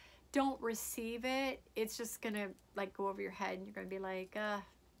you don't receive it, it's just gonna like go over your head, and you're gonna be like,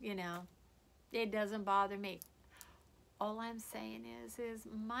 you know, it doesn't bother me. All I'm saying is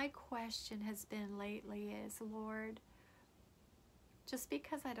my question has been lately is, Lord, just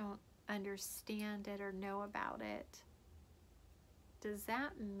because I don't understand it or know about it, does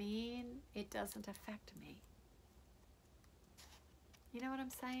that mean it doesn't affect me? You know what I'm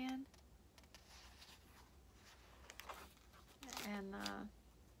saying? And,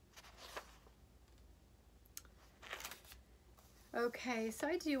 okay, so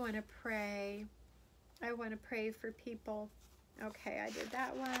I do want to pray. I want to pray for people. Okay, I did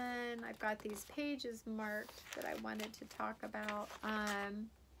that one. I've got these pages marked that I wanted to talk about.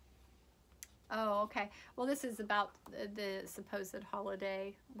 Oh, okay. Well, this is about the supposed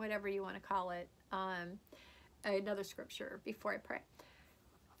holiday, whatever you want to call it. Another scripture before I pray.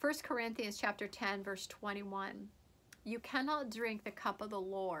 1 Corinthians chapter 10, verse 21. You cannot drink the cup of the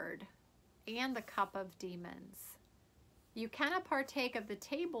Lord and the cup of demons. You cannot partake of the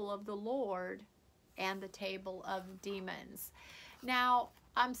table of the Lord and the table of demons. Now,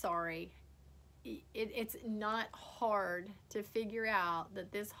 I'm sorry. It's not hard to figure out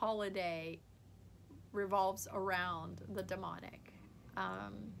that this holiday revolves around the demonic.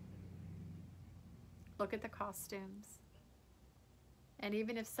 Look at the costumes. And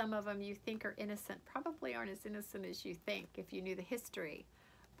even if some of them you think are innocent, probably aren't as innocent as you think if you knew the history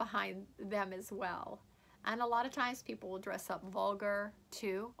behind them as well. And a lot of times people will dress up vulgar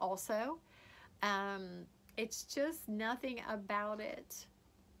too also. It's just nothing about it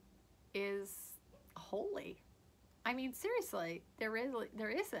is holy. I mean, seriously, there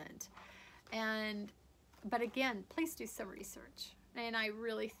isn't. But again, please do some research. And I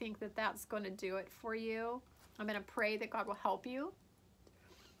really think that that's going to do it for you. I'm going to pray that God will help you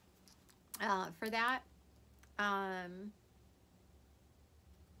for that.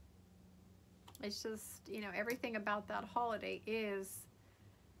 It's just, you know, everything about that holiday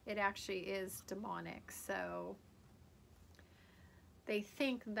it actually is demonic. So they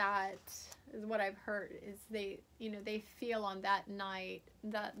think that, is what I've heard, is they feel on that night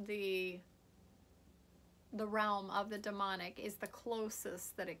that the realm of the demonic is the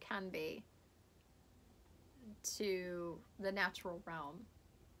closest that it can be to the natural realm.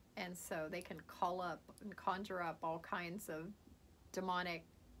 And so they can call up and conjure up all kinds of demonic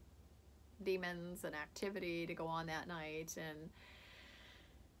demons and activity to go on that night. And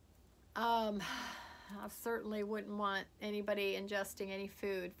I certainly wouldn't want anybody ingesting any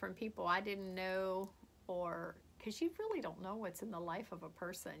food from people I didn't know, or because you really don't know what's in the life of a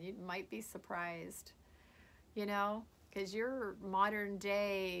person. You might be surprised, you know, because your modern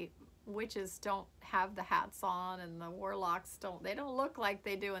day witches don't have the hats on, and the warlocks they don't look like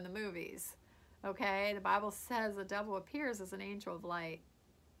they do in the movies. Okay, the Bible says the devil appears as an angel of light.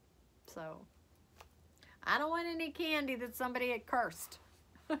 So I don't want any candy that somebody had cursed.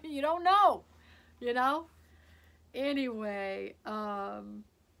 You don't know, you know. Anyway,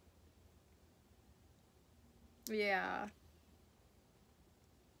 yeah,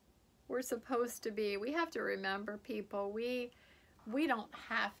 we're supposed to be, we have to remember, people, we don't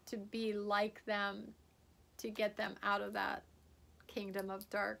have to be like them to get them out of that kingdom of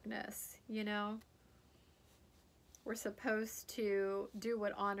darkness, you know. We're supposed to do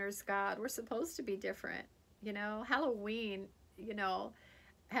what honors God. We're supposed to be different, you know. Halloween, you know,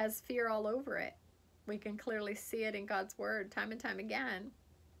 has fear all over it. We can clearly see it in God's word time and time again,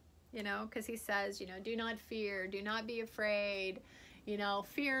 you know, because he says, you know, do not fear, do not be afraid, you know,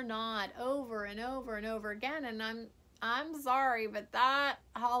 fear not, over and over and over again. And I'm sorry, but that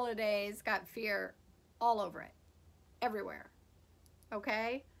holiday's got fear all over it, everywhere,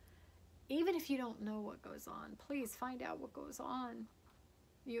 okay? Even if you don't know what goes on, please find out what goes on.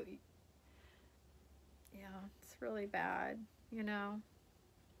 Yeah, it's really bad, you know.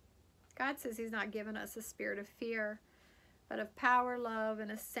 God says he's not given us a spirit of fear, but of power, love, and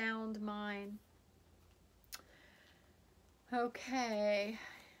a sound mind. Okay.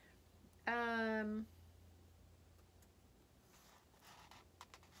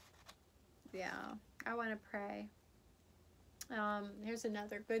 Yeah, I want to pray. Here's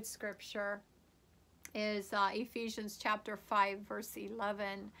another good scripture. Is Ephesians chapter 5, verse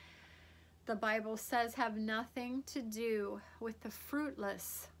 11. The Bible says, have nothing to do with the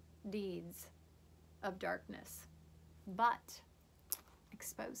fruitless deeds of darkness, but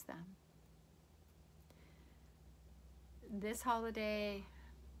expose them. This holiday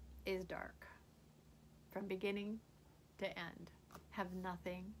is dark from beginning to end. Have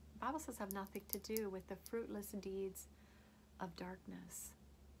nothing, the Bible says, have nothing to do with the fruitless deeds of darkness.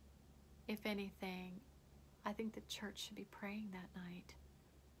 If anything, I think the church should be praying that night.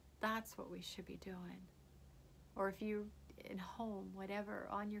 That's what we should be doing. Or if you in home, whatever,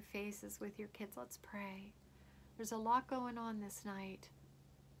 on your faces with your kids, let's pray. There's a lot going on this night.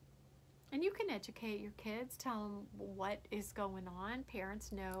 And you can educate your kids, tell them what is going on.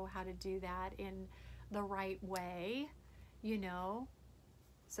 Parents know how to do that in the right way, you know,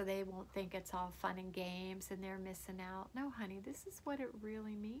 so they won't think it's all fun and games and they're missing out. No, honey, this is what it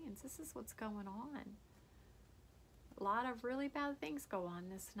really means. This is what's going on. A lot of really bad things go on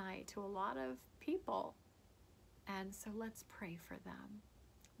this night to a lot of people. And so let's pray for them.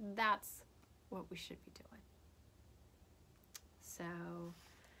 That's what we should be doing. So,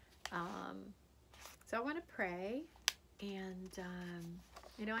 I want to pray. And,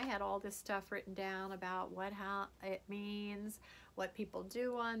 you know, I had all this stuff written down about how it means, what people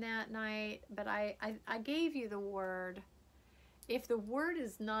do on that night. But I gave you the word. If the word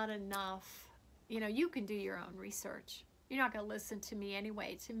is not enough, you know, you can do your own research. You're not going to listen to me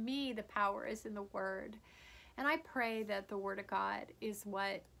anyway. To me, the power is in the word. And I pray that the word of God is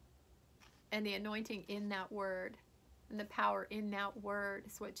what, and the anointing in that word, and the power in that word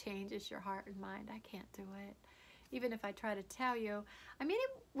is what changes your heart and mind. I can't do it. Even if I try to tell you, I mean,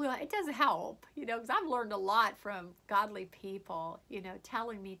 it does help, you know, because I've learned a lot from godly people, you know,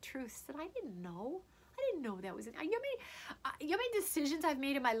 telling me truths that I didn't know. I didn't know that was it. You know how many decisions I've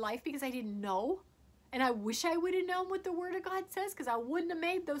made in my life because I didn't know? And I wish I would have known what the Word of God says, because I wouldn't have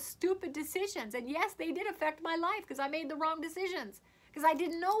made those stupid decisions. And yes, they did affect my life because I made the wrong decisions, because I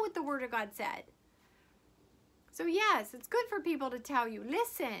didn't know what the Word of God said. So yes, it's good for people to tell you,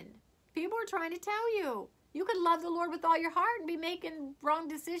 listen, people are trying to tell you. You could love the Lord with all your heart and be making wrong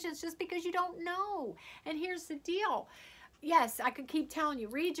decisions just because you don't know. And here's the deal. Yes, I could keep telling you,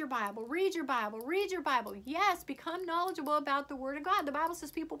 read your Bible, read your Bible, read your Bible. Yes, become knowledgeable about the Word of God. The Bible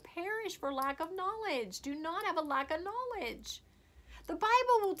says people perish for lack of knowledge. Do not have a lack of knowledge. The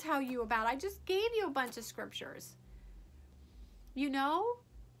Bible will tell you about it. I just gave you a bunch of scriptures. You know?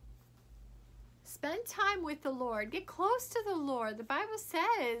 Spend time with the Lord. Get close to the Lord. The Bible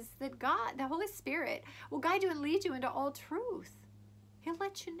says that God, the Holy Spirit, will guide you and lead you into all truth. He'll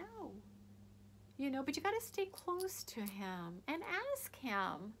let you know. You know, but you got to stay close to Him and ask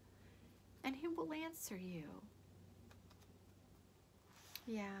Him, and He will answer you.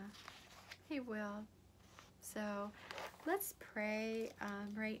 Yeah, He will. So let's pray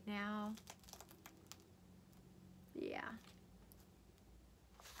right now. Yeah.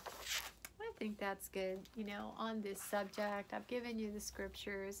 I think that's good. You know, on this subject, I've given you the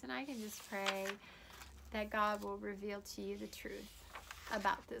scriptures, and I can just pray that God will reveal to you the truth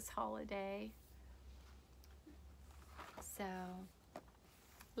about this holiday. So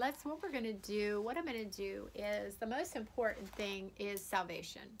what we're going to do, what I'm going to do is, the most important thing is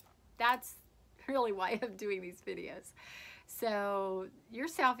salvation. That's really why I'm doing these videos. So your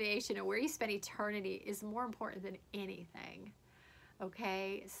salvation and where you spend eternity is more important than anything.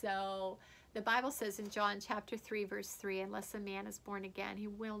 Okay, so the Bible says in John chapter 3 verse 3, unless a man is born again, he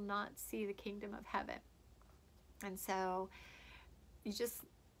will not see the kingdom of heaven. And so you just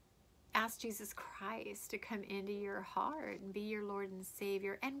ask Jesus Christ to come into your heart and be your Lord and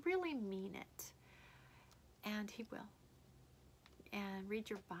Savior, and really mean it. And He will. And read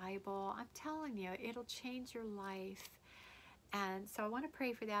your Bible. I'm telling you, it'll change your life. And so I want to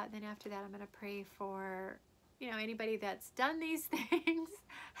pray for that. And then after that, I'm going to pray for, you know, anybody that's done these things.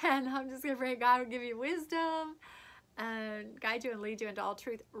 And I'm just going to pray God will give you wisdom and guide you and lead you into all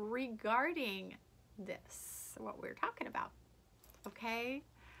truth regarding this, what we're talking about. Okay?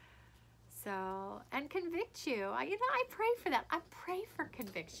 So, and convict you. I pray for that. I pray for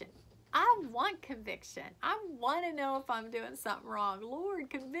conviction. I want conviction. I want to know if I'm doing something wrong. Lord,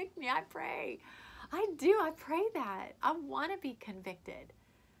 convict me. I pray. I do. I pray that. I want to be convicted.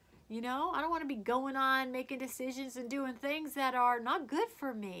 You know, I don't want to be going on making decisions and doing things that are not good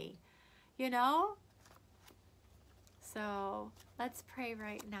for me. You know? So, let's pray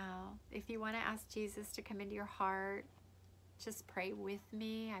right now. If you want to ask Jesus to come into your heart, just pray with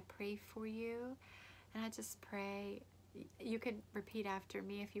me. I pray for you. And I just pray. You can repeat after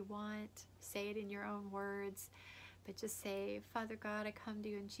me if you want. Say it in your own words. But just say, Father God, I come to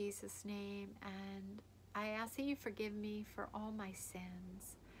you in Jesus' name. And I ask that you forgive me for all my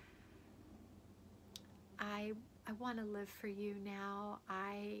sins. I want to live for you now.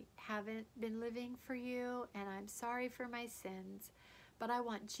 I haven't been living for you. And I'm sorry for my sins. But I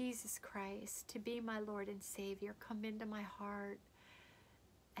want Jesus Christ to be my Lord and Savior. Come into my heart.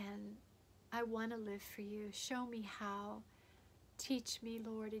 And I want to live for you. Show me how. Teach me,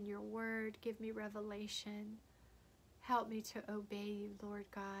 Lord, in your word. Give me revelation. Help me to obey you, Lord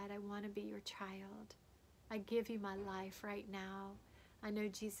God. I want to be your child. I give you my life right now. I know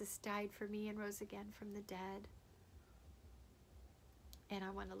Jesus died for me and rose again from the dead. And I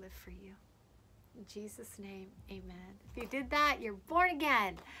want to live for you. In Jesus' name, amen. If you did that, you're born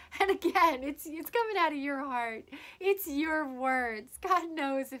again. And again, it's coming out of your heart. It's your words. God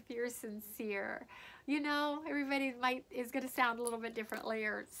knows if you're sincere. You know, everybody is going to sound a little bit differently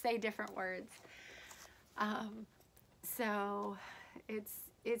or say different words. So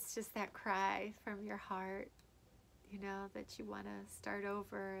it's just that cry from your heart, you know, that you want to start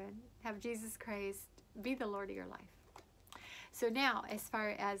over and have Jesus Christ be the Lord of your life. So now, as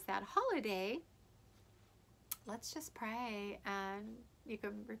far as that holiday, let's just pray, and you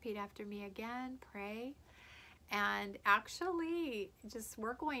can repeat after me again, pray. And actually,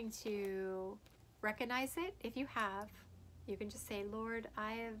 we're going to recognize it. If you have, you can just say, Lord,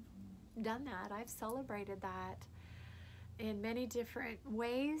 I have done that. I've celebrated that in many different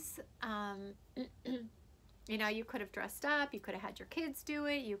ways. You know, you could have dressed up. You could have had your kids do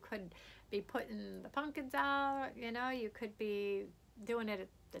it. You could be putting the pumpkins out. You know, you could be doing it at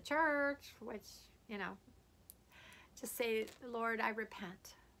the church, which, you know, just say, Lord, I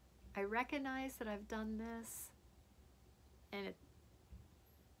repent. I recognize that I've done this, and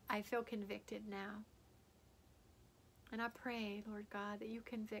I feel convicted now. And I pray, Lord God, that you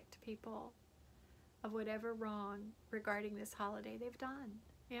convict people of whatever wrong regarding this holiday they've done.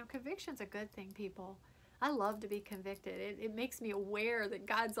 You know, conviction's a good thing, people. I love to be convicted. It makes me aware that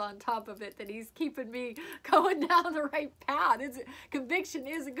God's on top of it, that he's keeping me going down the right path. Conviction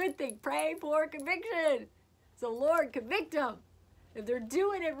is a good thing. Pray for conviction. So Lord, convict them. If they're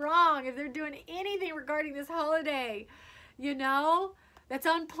doing it wrong, if they're doing anything regarding this holiday, you know, that's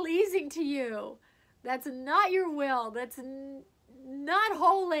unpleasing to you, that's not your will, that's not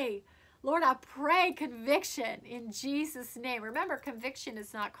holy, Lord, I pray conviction in Jesus' name. Remember, conviction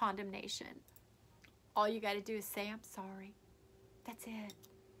is not condemnation. All you got to do is say, I'm sorry. That's it.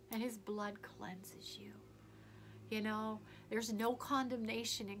 And his blood cleanses you. You know, there's no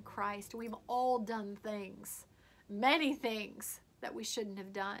condemnation in Christ. We've all done things, many things that we shouldn't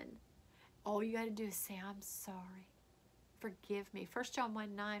have done. All you got to do is say, I'm sorry. Forgive me. 1 John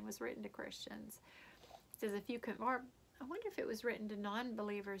 1:9 was written to Christians. It says, if you can, or I wonder if it was written to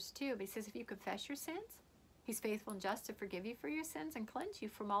non-believers too, but he says, if you confess your sins, he's faithful and just to forgive you for your sins and cleanse you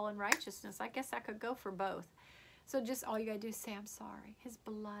from all unrighteousness. I guess I could go for both. So just all you got to do is say, I'm sorry. His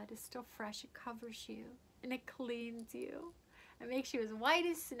blood is still fresh. It covers you and it cleans you. It makes you as white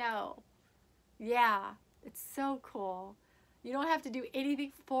as snow. Yeah, it's so cool. You don't have to do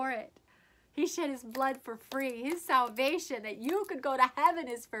anything for it. He shed his blood for free. His salvation, that you could go to heaven,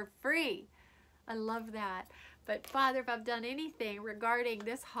 is for free. I love that. But Father, if I've done anything regarding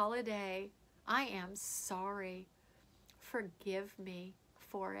this holiday, I am sorry. Forgive me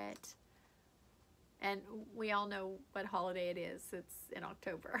for it. And we all know what holiday it is. It's in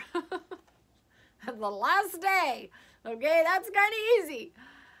October. The last day. Okay, that's kind of easy.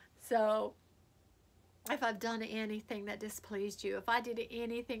 So if I've done anything that displeased you, if I did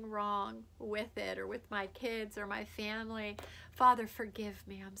anything wrong with it or with my kids or my family, Father, forgive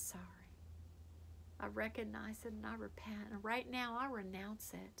me. I'm sorry. I recognize it and I repent. And right now, I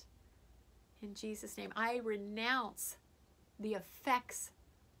renounce it. In Jesus' name, I renounce the effects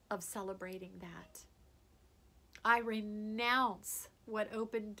of celebrating that. I renounce what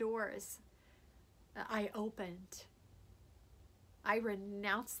open doors I opened. I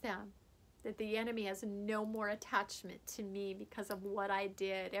renounce them. That the enemy has no more attachment to me because of what I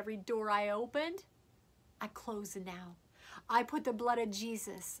did. Every door I opened, I close now. I put the blood of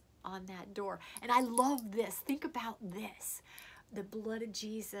Jesus on that door. And I love this. Think about this. The blood of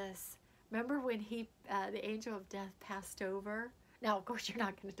Jesus. Remember when the angel of death passed over? Now, of course, you're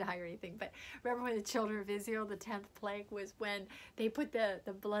not going to die or anything, but remember when the children of Israel, the 10th plague was when they put the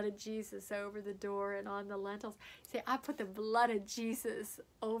blood of Jesus over the door and on the lintels. Say, I put the blood of Jesus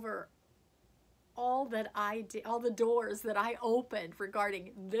over all that I did, all the doors that I opened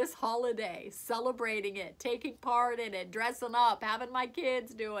regarding this holiday, celebrating it, taking part in it, dressing up, having my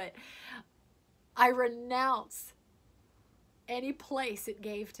kids do it. I renounce any place it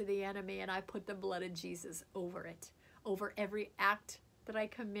gave to the enemy, and I put the blood of Jesus over it, over every act that I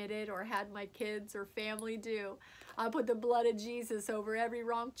committed or had my kids or family do. I put the blood of Jesus over every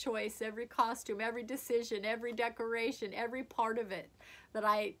wrong choice, every costume, every decision, every decoration, every part of it that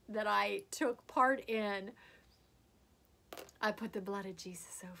I took part in. I put the blood of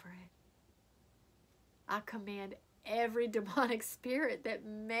Jesus over it. I command every demonic spirit that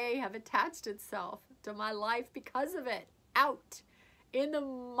may have attached itself to my life because of it out. In the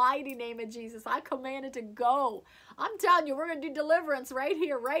mighty name of Jesus, I command it to go. I'm telling you, we're going to do deliverance right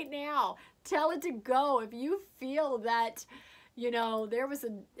here, right now. Tell it to go. If you feel that, you know, there was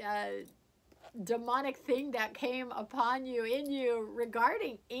a demonic thing that came upon you, in you,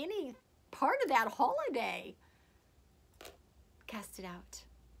 regarding any part of that holiday, cast it out.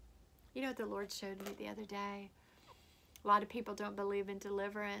 You know what the Lord showed me the other day? A lot of people don't believe in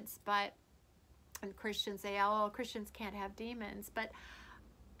deliverance, and Christians say, oh, Christians can't have demons. But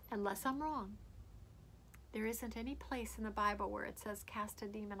unless I'm wrong, there isn't any place in the Bible where it says cast a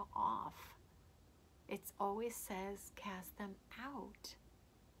demon off. It always says cast them out.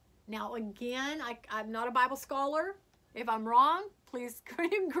 Now, again, I'm not a Bible scholar. If I'm wrong, please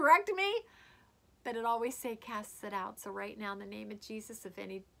correct me. But it always say casts it out. So right now, in the name of Jesus, if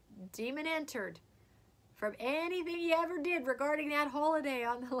any demon entered from anything you ever did regarding that holiday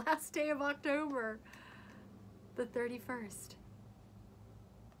on the last day of October, the 31st,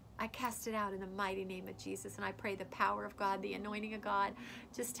 I cast it out in the mighty name of Jesus. And I pray the power of God, the anointing of God,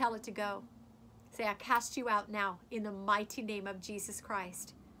 just tell it to go. Say, I cast you out now in the mighty name of Jesus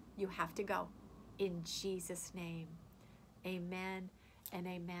Christ. You have to go in Jesus' name. Amen and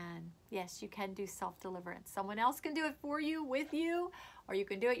amen. Yes, you can do self-deliverance. Someone else can do it for you, with you, or you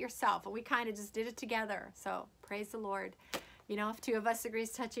can do it yourself. And we kind of just did it together. So praise the Lord. You know, if two of us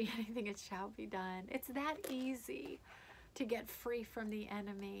agrees touching anything, it shall be done. It's that easy to get free from the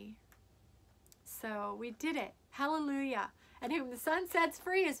enemy. So we did it. Hallelujah. And whom the Son sets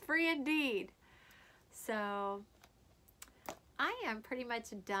free is free indeed. So I am pretty much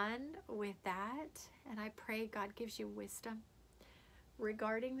done with that. And I pray God gives you wisdom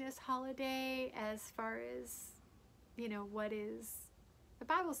regarding this holiday as far as, you know, what is, the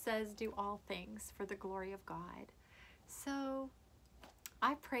Bible says, do all things for the glory of God. So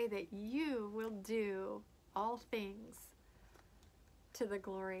I pray that you will do all things to the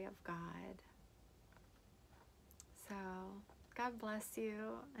glory of God. So God bless you.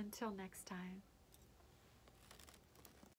 Until next time.